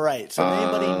it. All right. So if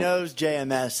anybody knows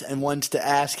JMS and wants to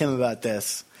ask him about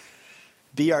this,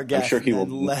 be our guest.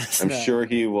 I'm sure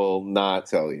he will not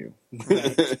tell you.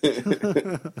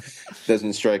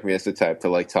 Doesn't strike me as the type to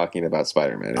like talking about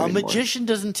Spider-Man anymore. A magician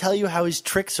doesn't tell you how his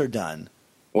tricks are done.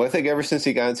 Well, I think ever since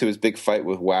he got into his big fight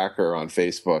with Whacker on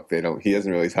Facebook, he doesn't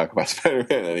really talk about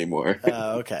Spider-Man anymore.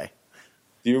 Oh, okay.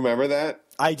 Do you remember that?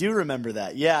 I do remember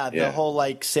that. Yeah, the whole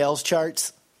sales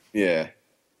charts. Yeah.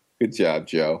 Good job,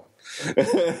 Joe.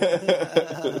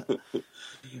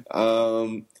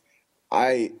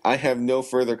 I have no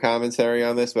further commentary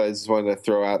on this, but I just wanted to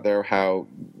throw out there how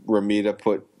Romita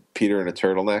put Peter in a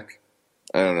turtleneck.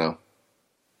 I don't know.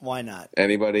 Why not?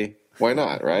 Anybody? Why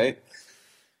not, right?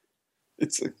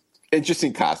 It's an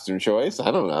interesting costume choice.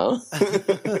 I don't know.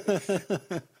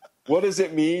 What does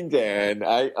it mean, Dan?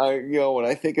 I when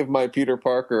I think of my Peter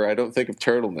Parker, I don't think of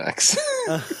turtlenecks.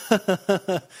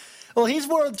 Well, he's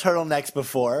worn turtlenecks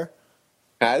before.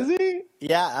 Has he?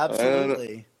 Yeah,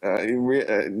 absolutely.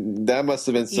 That must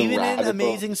have been some Even radical... in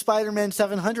Amazing Spider-Man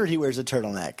 700, he wears a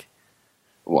turtleneck.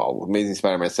 Well, Amazing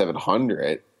Spider-Man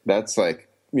 700, that's the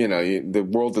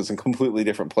world is a completely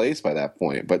different place by that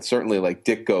point. But certainly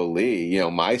Ditko Lee,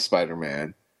 my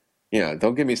Spider-Man,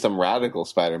 don't give me some radical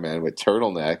Spider-Man with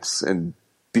turtlenecks and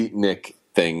beatnik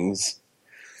things.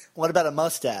 What about a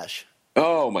mustache?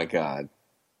 Oh, my God.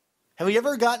 Have we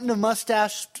ever gotten a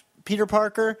mustached Peter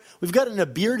Parker? We've gotten a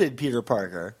bearded Peter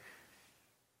Parker.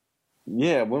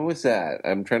 Yeah, when was that?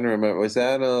 I'm trying to remember. Was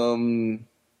that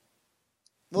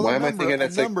why am I thinking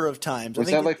that's a number of times? Was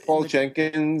that Paul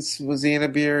Jenkins? Was he in a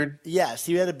beard? Yes,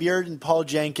 he had a beard in Paul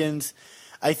Jenkins.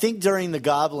 I think during the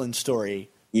Goblin story.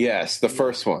 Yes, the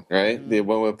first one, right? Mm-hmm. The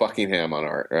one with Buckingham on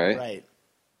art, right? Right.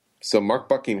 So Mark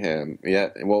Buckingham,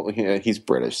 he's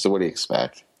British, so what do you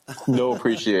expect? No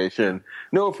appreciation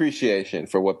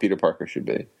for what Peter Parker should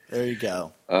be. There you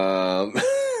go.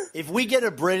 If we get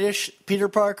a British Peter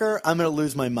Parker, I'm going to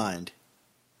lose my mind.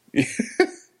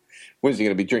 What is he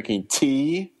going to be drinking?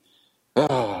 Tea?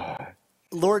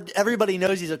 Lord, everybody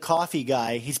knows he's a coffee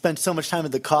guy. He spent so much time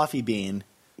with the coffee bean.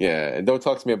 Yeah, and don't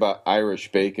talk to me about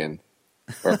Irish bacon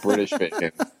or British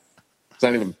bacon. It's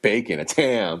not even bacon, it's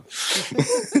ham.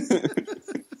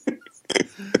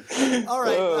 All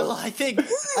right, well, I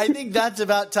think that's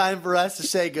about time for us to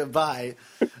say goodbye.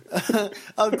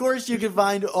 Of course, you can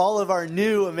find all of our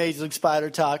new Amazing Spider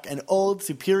Talk and old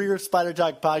Superior Spider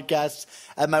Talk podcasts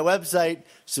at my website,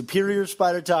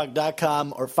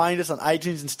 superiorspidertalk.com, or find us on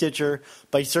iTunes and Stitcher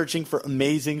by searching for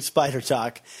Amazing Spider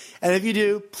Talk. And if you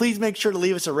do, please make sure to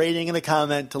leave us a rating and a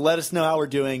comment to let us know how we're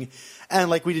doing. And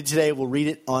like we did today, we'll read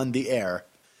it on the air.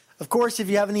 Of course, if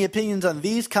you have any opinions on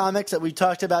these comics that we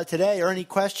talked about today or any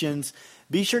questions,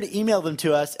 be sure to email them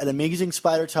to us at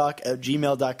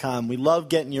amazingspidertalk@gmail.com. We love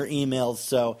getting your emails,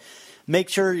 so make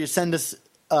sure you send us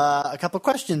a couple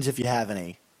questions if you have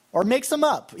any. Or make some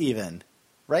up, even.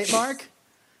 Right, Mark?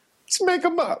 Just make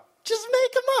them up. Just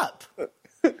make them up.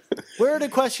 Where do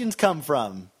questions come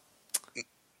from?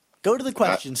 Go to the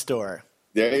question store.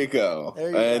 There you go.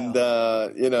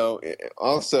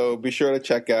 Also be sure to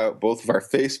check out both of our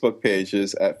Facebook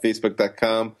pages at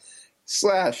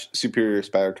facebook.com/Superior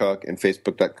Spider Talk and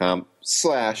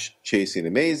facebook.com/Chasing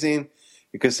Amazing,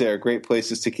 because they are great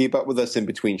places to keep up with us in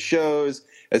between shows,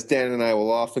 as Dan and I will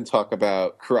often talk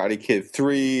about Karate Kid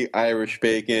 3, Irish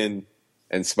Bacon,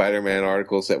 and Spider-Man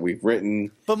articles that we've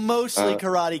written. But mostly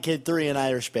Karate Kid 3 and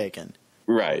Irish Bacon.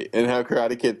 Right, and how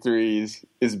Karate Kid 3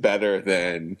 is better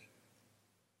than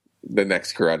the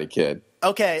next Karate Kid.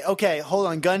 Okay, hold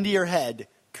on. Gun to your head.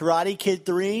 Karate Kid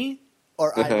 3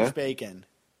 or Irish Bacon?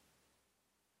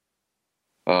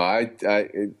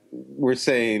 We're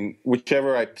saying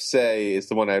whichever I say is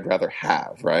the one I'd rather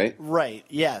have, right? Right.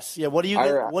 Yes. Yeah. What are you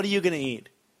going to eat?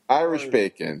 Irish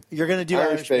bacon. You're going to do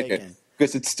Irish bacon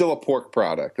because it's still a pork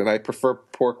product, and I prefer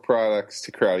pork products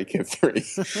to Karate Kid 3.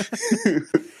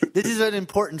 This is an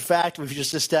important fact we've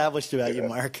just established about you,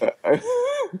 Mark.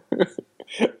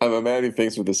 I'm a man who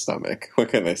thinks with his stomach. What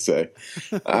can I say?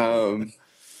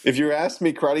 If you asked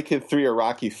me Karate Kid 3 or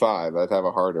Rocky 5, I'd have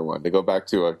a harder one, to go back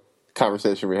to a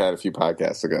conversation we had a few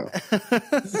podcasts ago.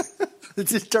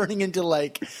 This is turning into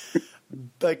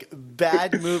like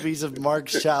bad movies of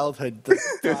Mark's childhood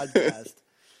podcast.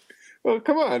 Well,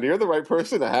 come on, you're the right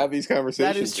person to have these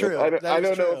conversations. That is true. I don't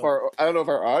know if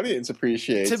our audience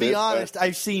appreciates it. To be honest,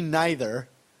 I've seen neither.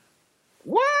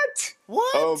 What?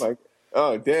 What?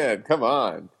 Oh, Dan, come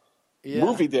on. Yeah.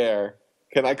 Movie Dare.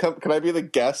 Can I be the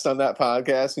guest on that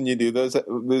podcast when you do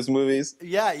those movies?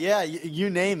 Yeah, you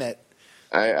name it.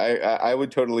 I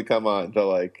would totally come on to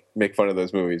like make fun of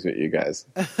those movies with you guys.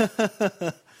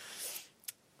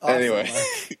 Awesome, anyway,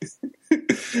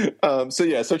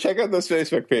 so check out those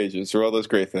Facebook pages for all those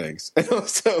great things, and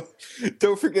also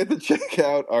don't forget to check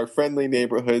out our friendly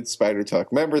neighborhood Spider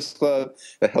Talk Members Club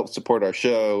that helps support our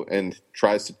show and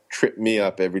tries to trip me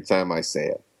up every time I say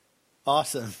it.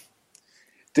 Awesome,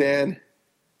 Dan.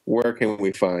 Where can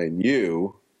we find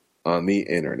you on the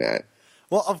internet?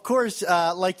 Well, of course,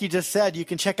 like you just said, you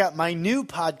can check out my new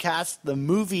podcast, the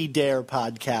Movie Dare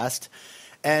podcast.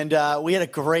 And we had a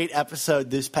great episode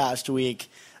this past week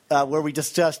where we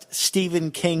discussed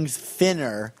Stephen King's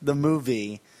Thinner, the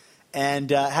movie,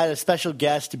 and had a special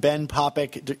guest, Ben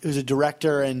Popick, who's a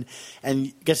director and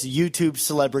I guess a YouTube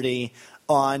celebrity,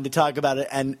 on to talk about it.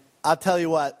 And I'll tell you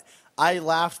what, I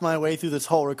laughed my way through this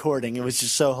whole recording. It was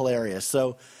just so hilarious.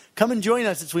 So come and join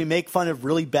us as we make fun of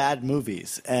really bad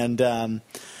movies. And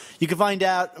you can find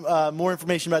out more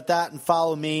information about that and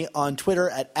follow me on Twitter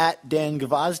at Dan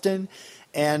Gvozden.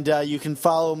 And you can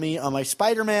follow me on my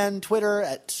Spider-Man Twitter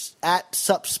at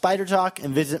SupSpiderTalk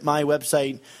and visit my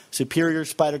website,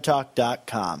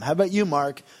 SuperiorSpiderTalk.com. How about you,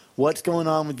 Mark? What's going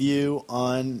on with you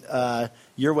on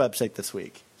your website this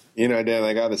week? You know, Dan,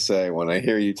 I got to say, when I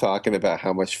hear you talking about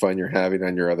how much fun you're having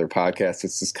on your other podcast,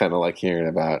 it's just kind of like hearing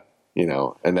about, you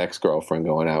know, an ex-girlfriend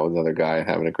going out with another guy and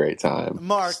having a great time.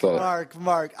 Mark. I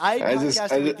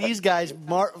podcasted with these guys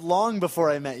long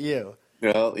before I met you.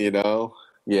 Well, you know,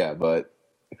 yeah, but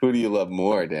who do you love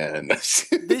more, Dan?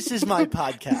 This is my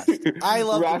podcast. I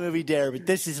love the Movie Dare, but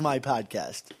this is my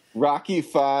podcast. Rocky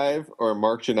V or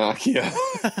Mark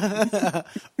Ginocchio?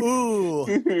 Ooh.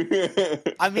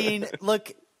 I mean,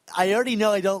 look, I already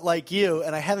know I don't like you,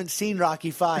 and I haven't seen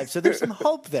Rocky V, so there's some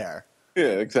hope there.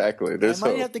 Yeah, exactly. I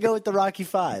might have to go with the Rocky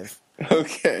V.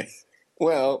 Okay.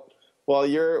 Well, while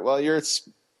you're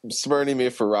spurning me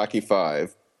for Rocky V,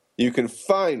 you can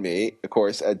find me, of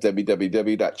course, at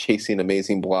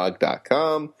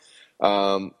www.chasingamazingblog.com.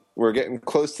 We're getting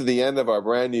close to the end of our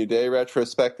Brand New Day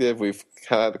retrospective. We've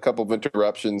had a couple of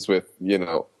interruptions with,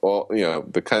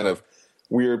 the kind of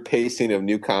weird pacing of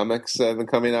new comics that have been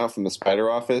coming out from the Spider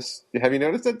Office. Have you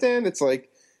noticed that, Dan? It's like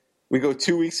we go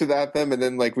 2 weeks without them, and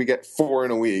then like we get 4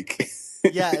 in a week.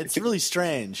 Yeah, it's really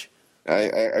strange.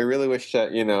 I really wish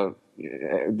that,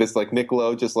 this like Nick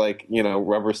Lowe just like,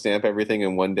 rubber stamp everything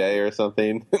in one day or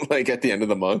something, like at the end of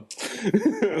the month.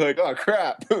 Like, oh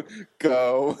crap,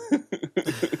 go.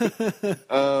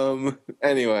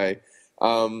 Anyway,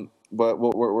 but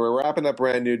we're wrapping up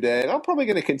Brand New Day, and I'm probably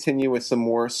going to continue with some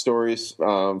more stories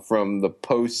from the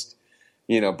post,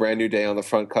 Brand New Day on the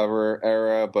front cover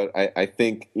era. But I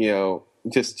think,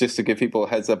 just to give people a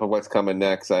heads up of what's coming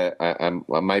next, I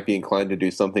might be inclined to do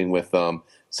something with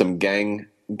some gang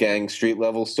street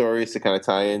level stories to kind of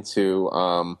tie into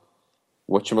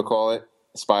whatchamacallit,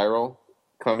 Spiral,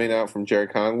 coming out from Jerry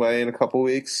Conway in a couple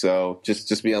weeks. So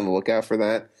just be on the lookout for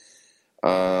that.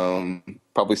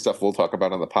 Probably stuff we'll talk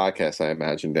about on the podcast, I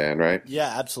imagine, Dan, right?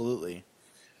 Yeah, absolutely.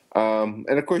 And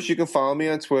of course, you can follow me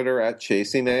on Twitter at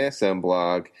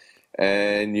ChasingASMblog,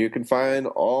 and you can find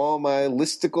all my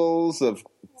listicles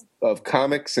of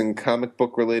comics and comic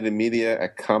book related media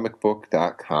at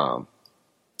comicbook.com.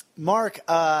 Mark,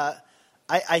 I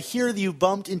hear that you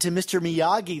bumped into Mr.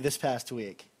 Miyagi this past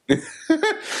week.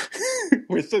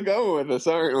 We're still going with this,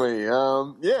 aren't we?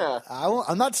 Yeah.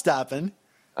 I'm not stopping.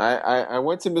 I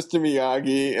went to Mr.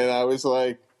 Miyagi, and I was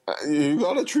like, you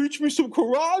got to teach me some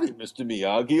karate, Mr.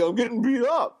 Miyagi. I'm getting beat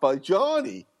up by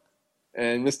Johnny.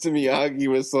 And Mr. Miyagi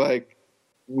was like,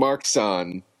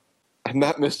 Mark-san, I'm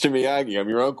not Mr. Miyagi. I'm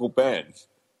your Uncle Ben.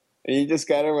 And you just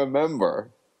got to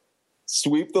remember,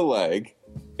 sweep the leg.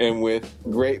 And with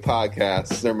great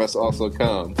podcasts, there must also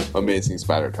come amazing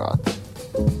Spider Talk.